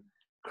we can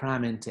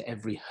cram into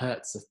every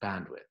hertz of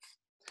bandwidth.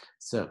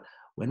 So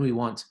when we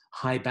want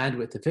high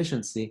bandwidth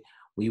efficiency,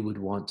 we would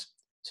want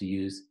to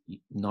use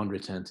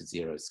non-return to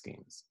zero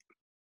schemes.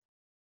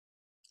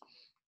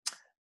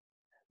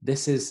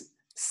 This is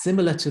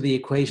similar to the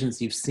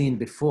equations you've seen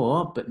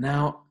before, but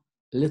now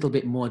a little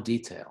bit more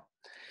detail.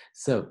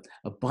 So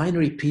a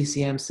binary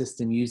PCM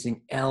system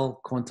using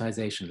L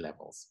quantization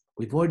levels.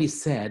 We've already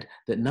said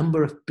that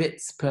number of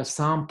bits per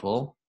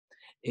sample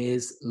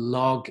is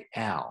log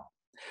L.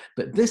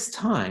 But this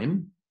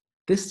time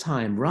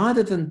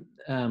rather than,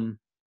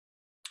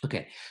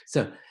 okay,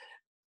 so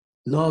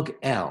log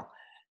L.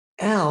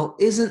 L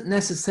isn't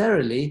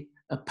necessarily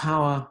a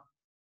power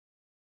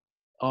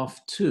of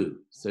 2.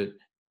 So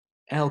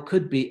L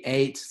could be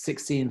 8,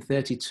 16,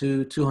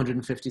 32,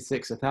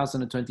 256,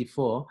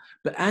 1024.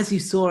 But as you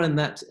saw in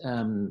that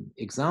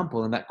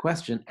example, in that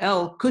question,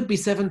 L could be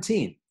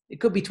 17. It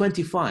could be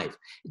 25.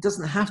 It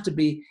doesn't have to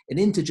be an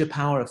integer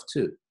power of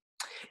 2.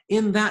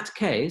 In that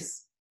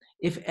case,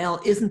 if L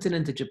isn't an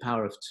integer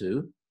power of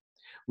 2,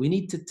 we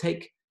need to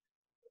take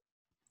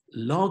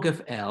log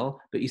of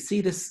L, but you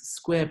see this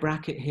square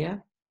bracket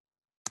here?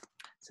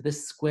 So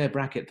this square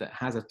bracket that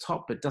has a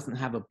top but doesn't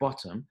have a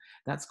bottom,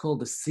 that's called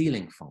the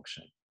ceiling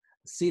function.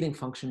 The ceiling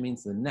function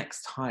means the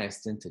next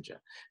highest integer.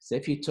 So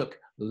if you took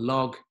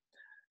log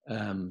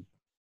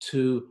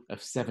 2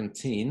 of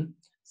 17,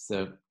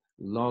 so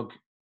log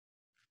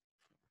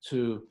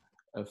 2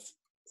 of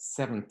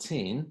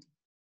 17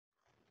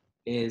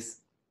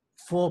 is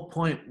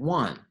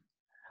 4.1.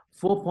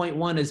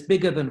 4.1 is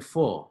bigger than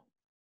 4.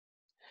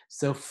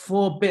 So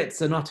 4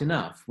 bits are not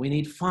enough. We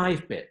need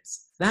 5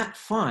 bits. That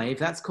 5,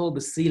 that's called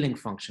the ceiling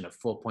function of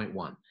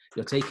 4.1.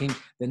 You're taking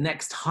the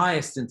next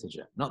highest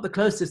integer, not the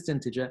closest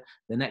integer,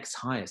 the next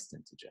highest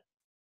integer.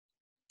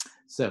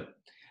 So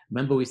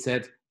remember we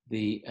said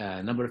the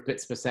number of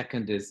bits per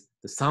second is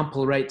the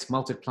sample rate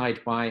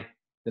multiplied by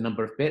the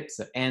number of bits,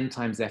 so n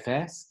times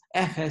fs.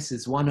 Fs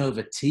is 1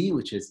 over t,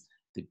 which is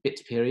the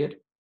bit period.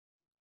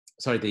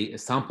 Sorry, the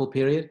sample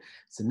period.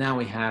 So now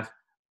we have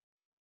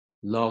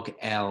log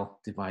L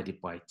divided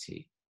by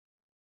T.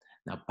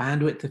 Now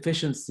bandwidth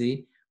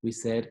efficiency, we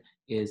said,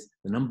 is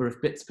the number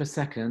of bits per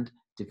second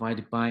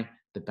divided by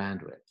the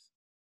bandwidth.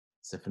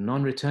 So for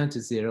non-return to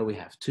zero, we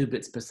have 2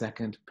 bits per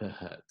second per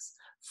hertz.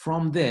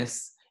 From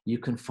this, you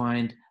can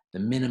find the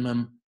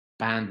minimum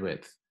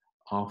bandwidth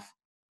of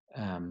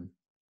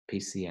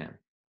PCM.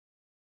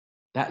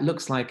 That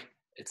looks like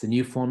it's a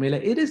new formula.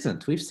 It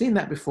isn't. We've seen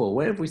that before.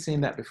 Where have we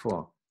seen that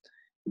before?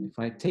 If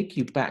I take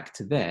you back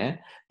to there,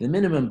 the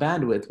minimum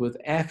bandwidth with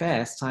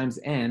Fs times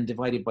n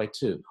divided by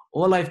 2.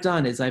 All I've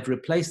done is I've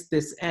replaced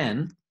this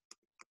n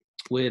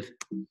with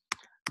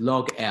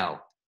log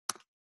L.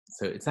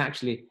 So it's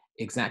actually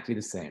exactly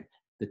the same.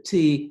 The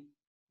t,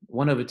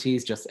 1 over t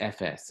is just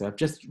Fs. So I've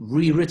just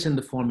rewritten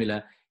the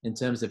formula in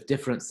terms of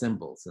different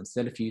symbols.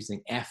 Instead of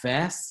using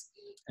Fs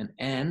and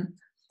n,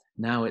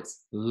 now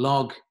it's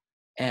log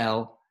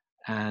L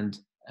and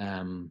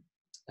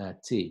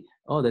t.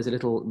 Oh, there's a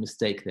little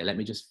mistake there. Let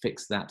me just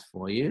fix that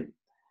for you.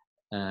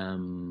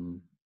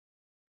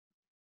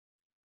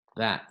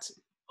 That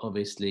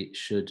obviously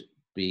should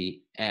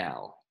be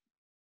L.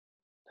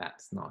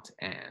 That's not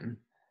n.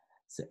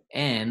 So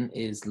n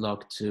is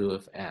log 2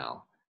 of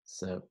L.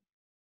 So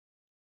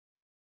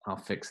I'll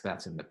fix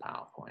that in the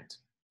PowerPoint.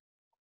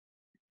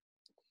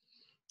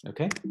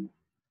 Okay.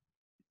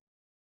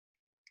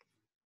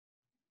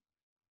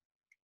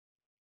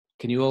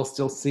 Can you all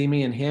still see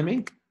me and hear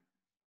me?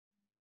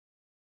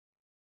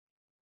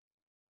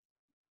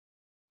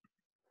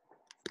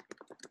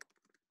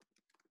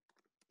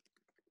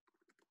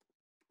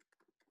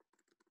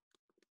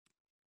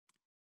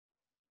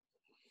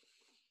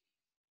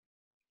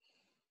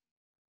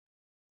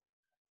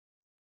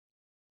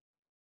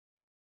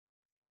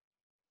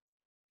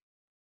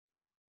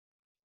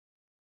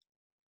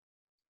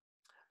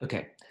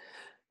 Okay,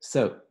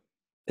 so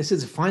this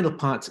is the final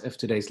part of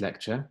today's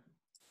lecture.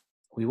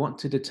 We want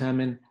to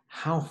determine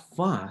how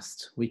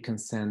fast we can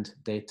send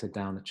data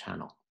down a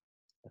channel.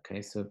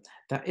 Okay, so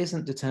that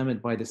isn't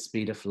determined by the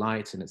speed of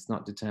light, and it's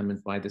not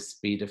determined by the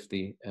speed of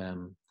the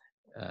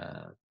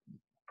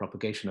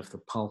propagation of the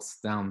pulse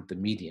down the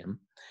medium.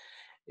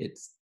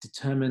 It's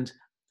determined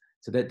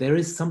so that there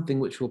is something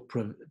which will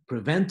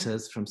prevent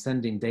us from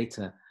sending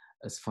data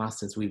as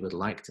fast as we would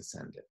like to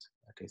send it.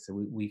 Okay, so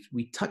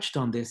we touched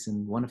on this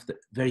in one of the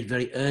very,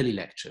 very early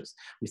lectures.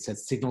 We said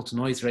signal to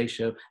noise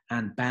ratio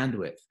and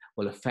bandwidth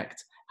will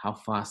affect how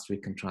fast we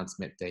can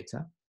transmit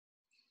data.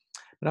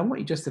 But I want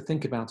you just to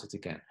think about it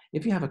again.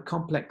 If you have a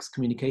complex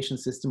communication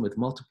system with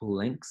multiple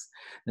links,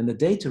 then the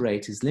data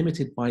rate is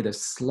limited by the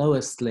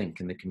slowest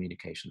link in the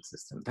communication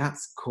system.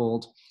 That's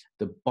called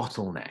the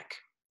bottleneck.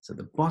 So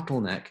the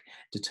bottleneck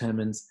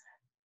determines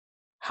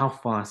how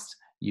fast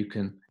you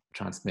can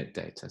transmit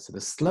data. So the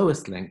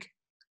slowest link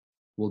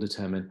will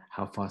determine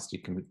how fast you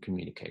can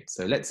communicate.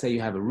 So let's say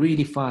you have a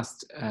really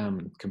fast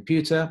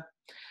computer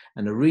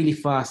and a really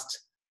fast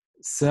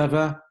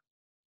server,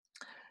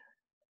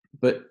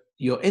 but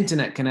your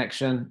internet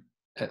connection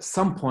at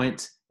some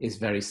point is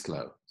very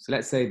slow. So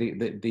let's say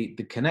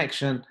the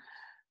connection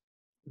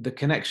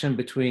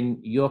between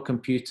your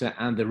computer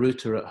and the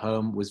router at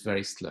home was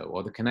very slow,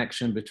 or the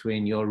connection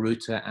between your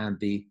router and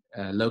the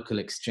local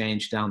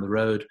exchange down the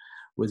road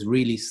was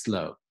really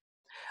slow.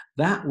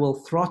 That will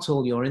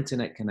throttle your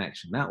internet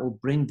connection. That will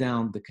bring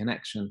down the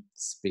connection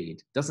speed.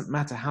 It doesn't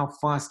matter how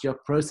fast your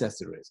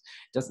processor is.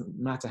 It doesn't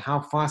matter how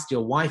fast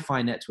your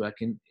Wi-Fi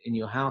network in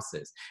your house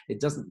is.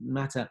 It doesn't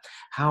matter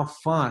how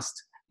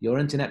fast your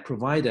internet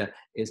provider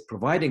is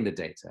providing the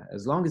data.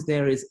 As long as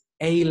there is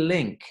a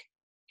link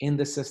in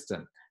the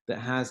system that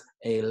has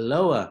a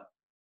lower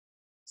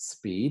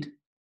speed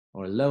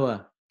or a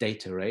lower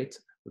data rate,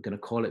 we're going to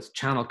call it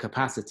channel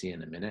capacity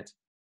in a minute,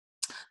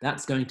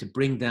 that's going to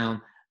bring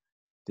down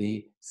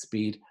the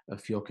speed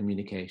of your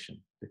communication.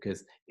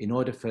 Because in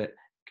order for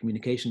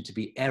communication to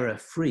be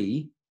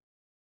error-free,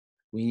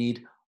 we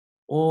need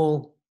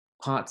all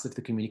parts of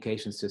the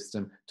communication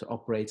system to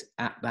operate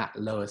at that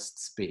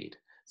lowest speed.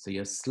 So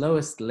your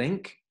slowest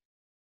link,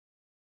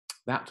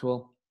 that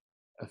will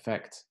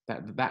affect,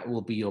 that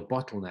will be your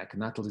bottleneck,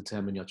 and that'll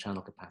determine your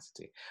channel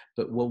capacity.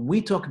 But when we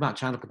talk about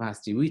channel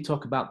capacity, we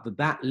talk about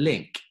that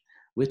link.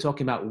 We're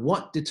talking about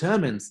what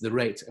determines the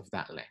rate of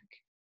that link.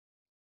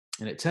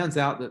 And it turns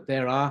out that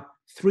there are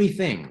three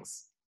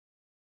things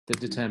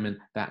that determine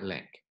that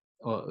link,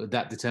 or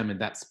that determine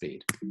that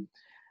speed.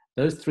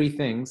 Those three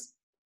things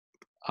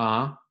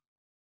are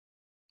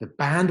the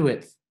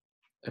bandwidth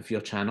of your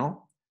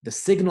channel, the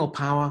signal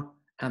power,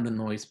 and the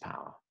noise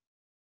power.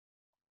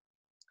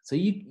 So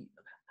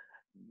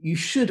you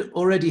should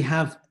already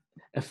have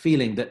a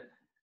feeling that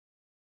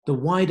the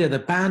wider the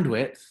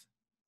bandwidth,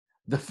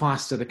 the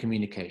faster the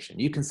communication.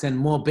 You can send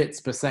more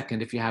bits per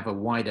second if you have a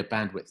wider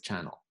bandwidth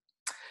channel.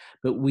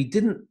 But we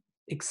didn't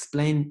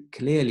explain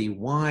clearly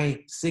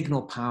why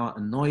signal power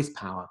and noise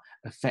power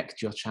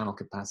affect your channel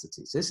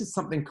capacity. So this is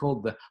something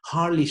called the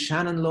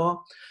Hartley-Shannon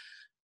law.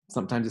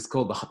 Sometimes it's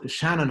called the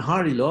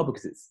Shannon-Hartley law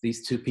because it's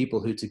these two people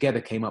who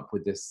together came up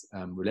with this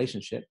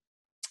relationship.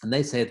 And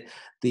they said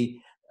the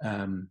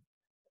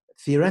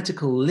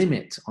theoretical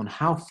limit on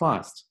how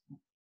fast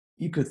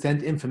you could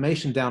send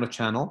information down a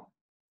channel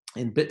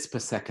in bits per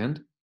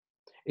second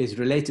is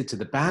related to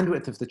the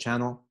bandwidth of the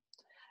channel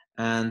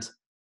and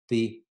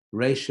the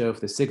ratio of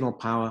the signal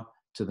power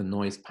to the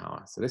noise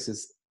power. So this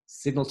is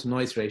signal to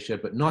noise ratio,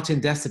 but not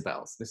in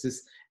decibels. This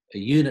is a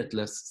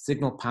unitless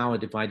signal power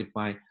divided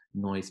by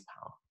noise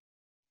power.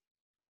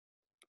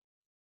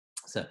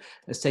 So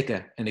let's take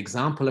an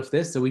example of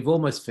this. So we've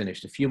almost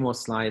finished. A few more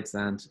slides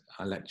and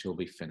our lecture will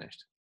be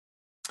finished.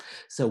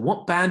 So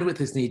what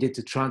bandwidth is needed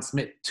to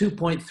transmit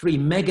 2.3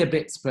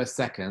 megabits per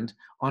second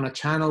on a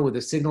channel with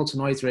a signal to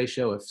noise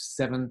ratio of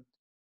 70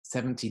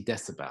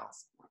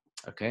 decibels?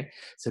 Okay,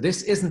 so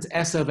this isn't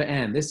S over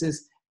N, this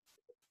is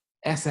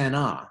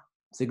SNR,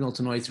 signal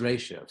to noise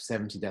ratio of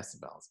 70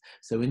 decibels.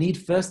 So we need,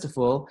 first of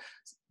all,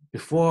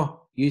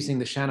 before using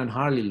the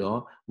Shannon-Hartley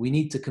law, we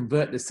need to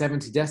convert the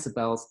 70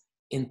 decibels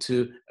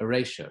into a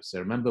ratio. So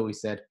remember we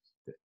said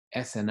that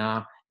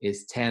SNR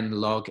is 10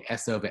 log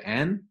S over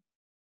N.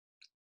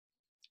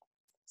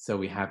 So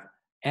we have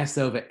S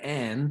over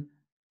N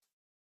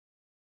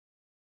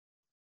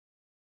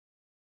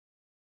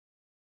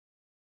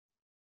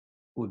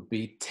would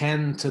be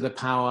 10 to the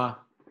power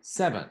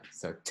 7,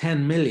 so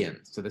 10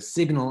 million. So the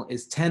signal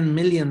is 10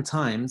 million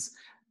times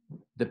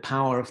the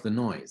power of the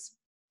noise.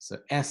 So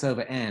S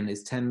over N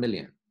is 10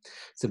 million.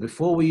 So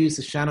before we use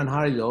the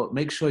Shannon-Hartley law,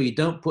 make sure you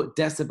don't put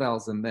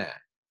decibels in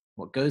there.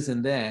 What goes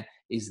in there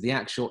is the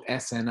actual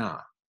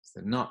SNR,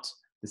 so not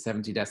the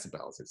 70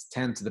 decibels. It's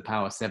 10 to the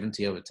power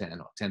 70 over 10,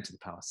 or 10 to the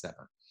power 7.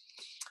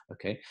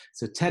 Okay,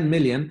 so 10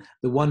 million,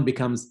 the one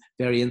becomes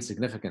very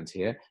insignificant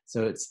here.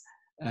 So it's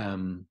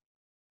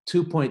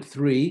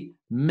 2.3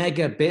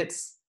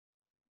 megabits,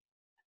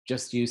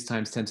 just use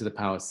times 10 to the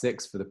power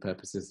 6 for the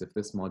purposes of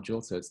this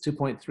module. So it's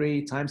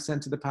 2.3 times 10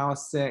 to the power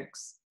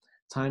 6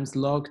 times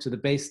log to the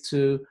base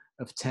 2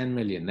 of 10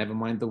 million. Never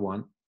mind the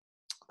 1.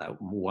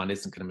 That 1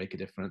 isn't going to make a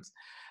difference.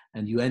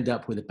 And you end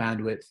up with a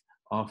bandwidth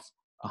of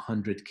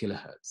 100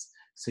 kilohertz.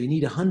 So you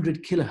need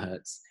 100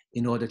 kilohertz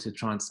in order to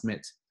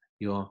transmit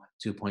your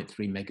 2.3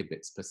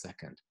 megabits per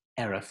second,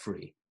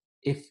 error-free.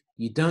 If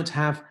you don't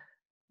have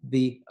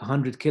the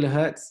 100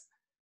 kilohertz,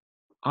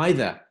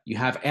 either you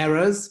have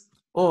errors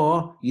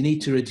or you need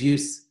to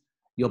reduce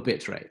your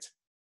bit rate.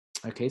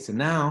 Okay, so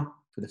now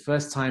for the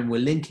first time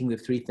we're linking the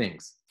three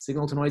things: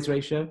 signal to noise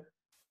ratio,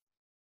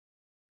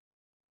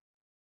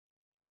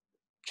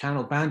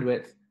 channel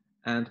bandwidth,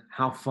 and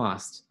how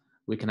fast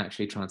we can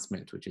actually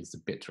transmit, which is the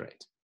bit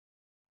rate.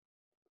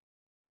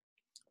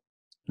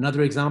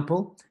 Another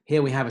example,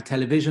 here we have a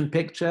television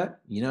picture.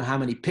 You know how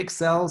many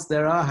pixels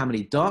there are, how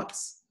many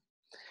dots.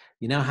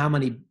 You know how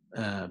many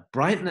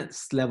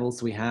brightness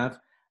levels we have,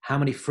 how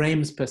many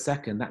frames per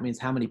second. That means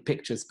how many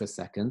pictures per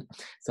second.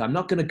 So I'm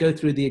not going to go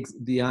through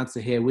the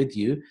answer here with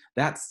you.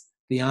 That's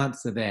the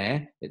answer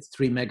there. It's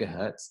 3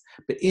 megahertz.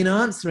 But in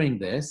answering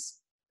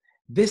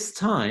this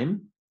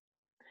time,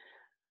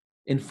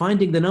 in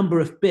finding the number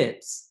of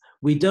bits,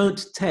 we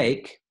don't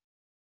take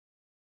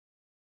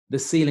the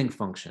ceiling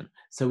function.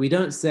 So we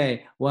don't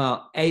say,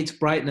 well, 8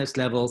 brightness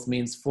levels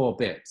means 4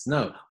 bits.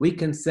 No, we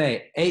can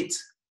say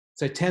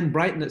 10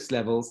 brightness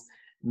levels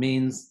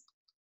means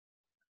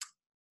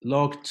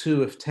log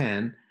 2 of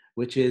 10,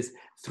 which is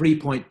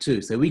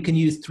 3.2. So we can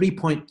use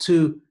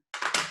 3.2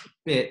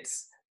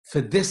 bits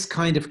for this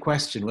kind of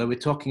question where we're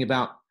talking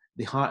about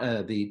the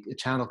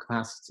channel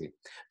capacity.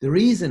 The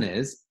reason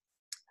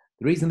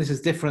this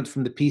is different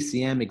from the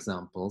PCM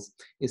examples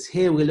is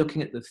here we're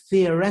looking at the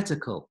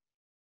theoretical.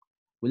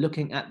 We're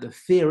looking at the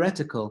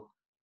theoretical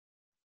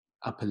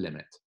upper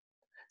limit.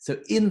 So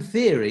in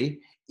theory,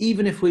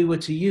 even if we were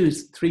to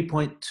use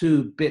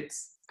 3.2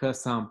 bits per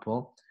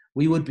sample,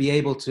 we would be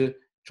able to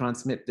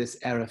transmit this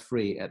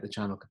error-free at the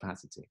channel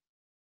capacity.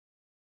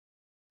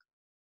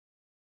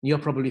 You're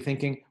probably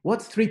thinking,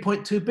 what's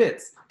 3.2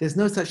 bits? There's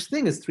no such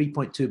thing as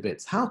 3.2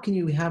 bits. How can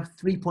you have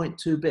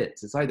 3.2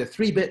 bits? It's either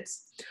 3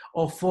 bits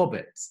or 4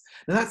 bits.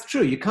 Now that's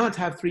true, you can't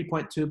have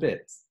 3.2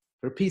 bits.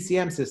 For a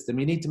PCM system,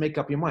 you need to make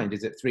up your mind.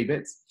 Is it 3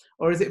 bits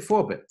or is it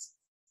 4 bits?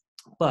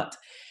 But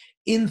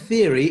in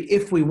theory,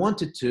 if we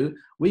wanted to,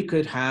 we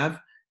could have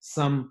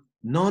some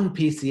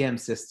non-PCM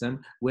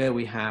system where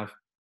we have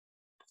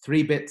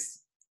 3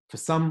 bits for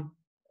some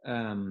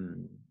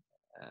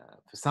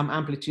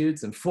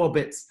amplitudes and 4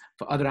 bits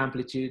for other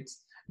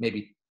amplitudes,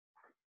 maybe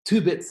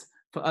 2 bits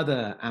for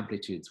other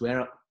amplitudes,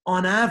 where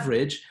on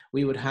average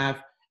we would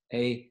have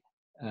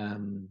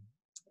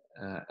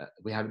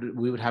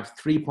we would have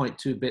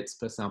 3.2 bits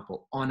per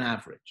sample on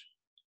average.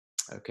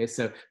 Okay,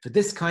 so for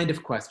this kind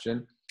of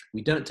question,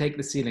 we don't take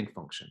the ceiling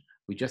function.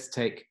 We just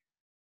take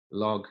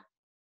log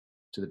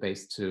to the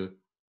base 2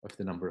 of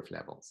the number of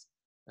levels.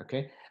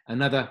 Okay,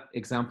 another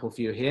example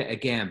for you here.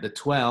 Again, the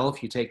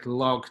 12, you take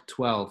log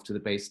 12 to the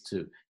base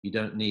 2. You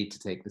don't need to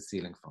take the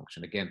ceiling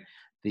function. Again,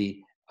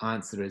 the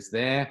answer is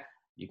there.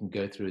 You can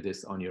go through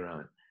this on your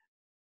own.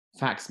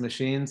 Fax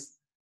machines,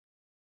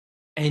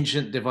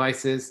 ancient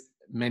devices.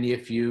 Many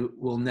of you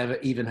will never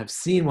even have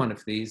seen one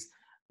of these,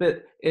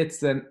 but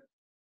it's an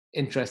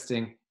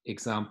interesting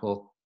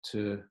example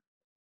to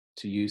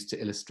use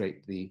to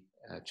illustrate the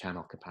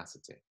channel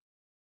capacity.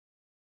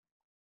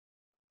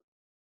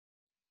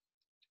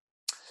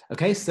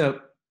 Okay, so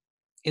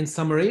in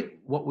summary,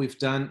 what we've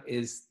done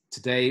is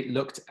today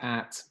looked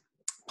at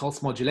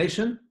pulse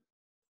modulation.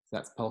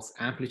 That's pulse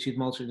amplitude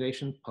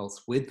modulation,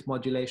 pulse width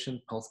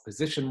modulation, pulse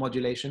position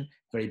modulation,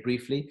 very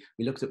briefly.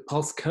 We looked at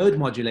pulse code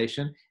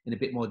modulation in a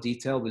bit more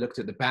detail. We looked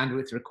at the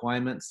bandwidth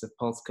requirements of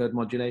pulse code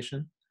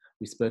modulation.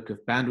 We spoke of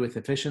bandwidth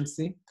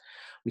efficiency.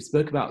 We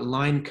spoke about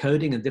line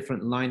coding and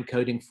different line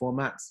coding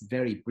formats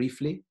very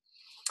briefly.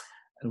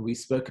 And we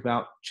spoke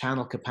about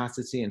channel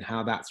capacity and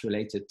how that's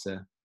related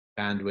to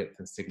bandwidth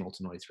and signal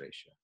to noise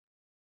ratio.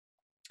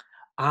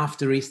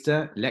 After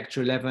Easter,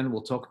 lecture 11,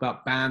 we'll talk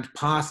about band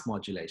pass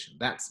modulation.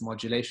 That's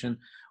modulation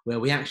where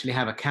we actually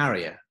have a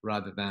carrier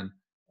rather than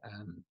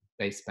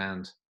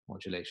baseband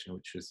modulation,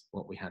 which is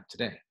what we had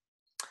today.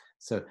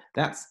 So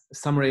that's a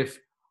summary of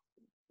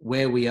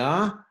where we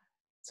are.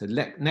 So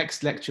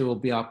next lecture will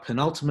be our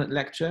penultimate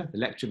lecture, the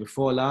lecture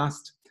before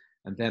last.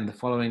 And then the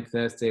following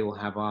Thursday, we'll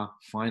have our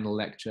final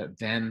lecture.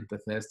 Then the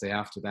Thursday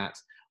after that,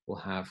 we'll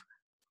have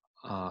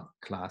our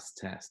class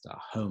test, our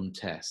home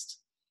test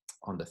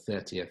on the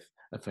 30th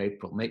of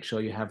April. Make sure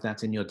you have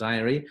that in your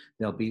diary.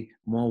 There'll be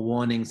more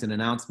warnings and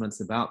announcements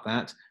about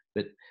that,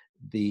 but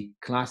the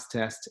class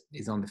test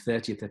is on the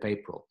 30th of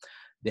April.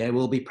 There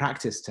will be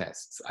practice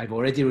tests. I've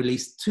already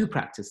released 2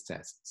 practice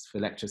tests for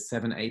lectures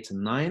 7, 8,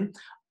 and 9.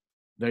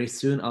 Very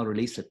soon I'll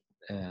release a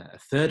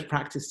 3rd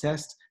practice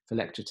test for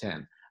lecture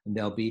 10. And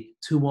there'll be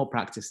 2 more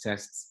practice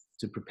tests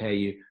to prepare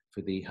you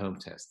for the home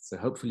test. So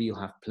hopefully you'll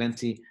have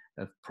plenty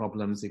of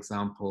problems,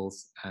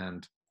 examples,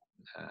 and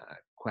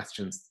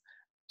questions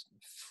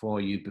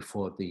for you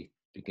before the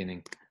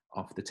beginning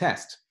of the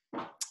test.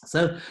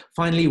 So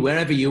finally,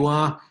 wherever you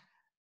are,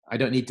 I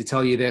don't need to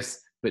tell you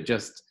this, but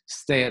just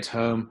stay at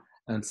home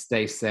and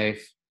stay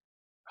safe.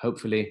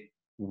 Hopefully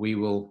we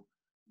will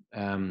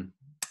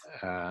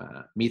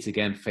meet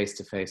again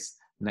face-to-face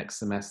next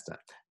semester.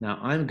 Now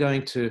I'm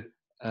going to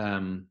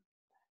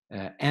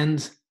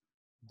end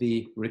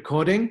the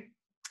recording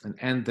and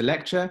end the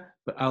lecture,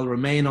 but I'll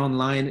remain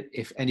online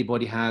if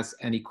anybody has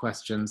any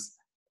questions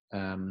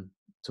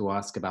to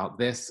ask about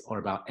this or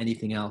about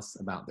anything else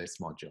about this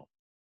module.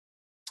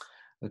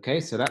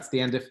 Okay, so that's the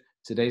end of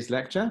today's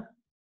lecture.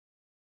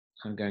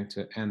 I'm going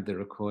to end the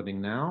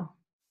recording now.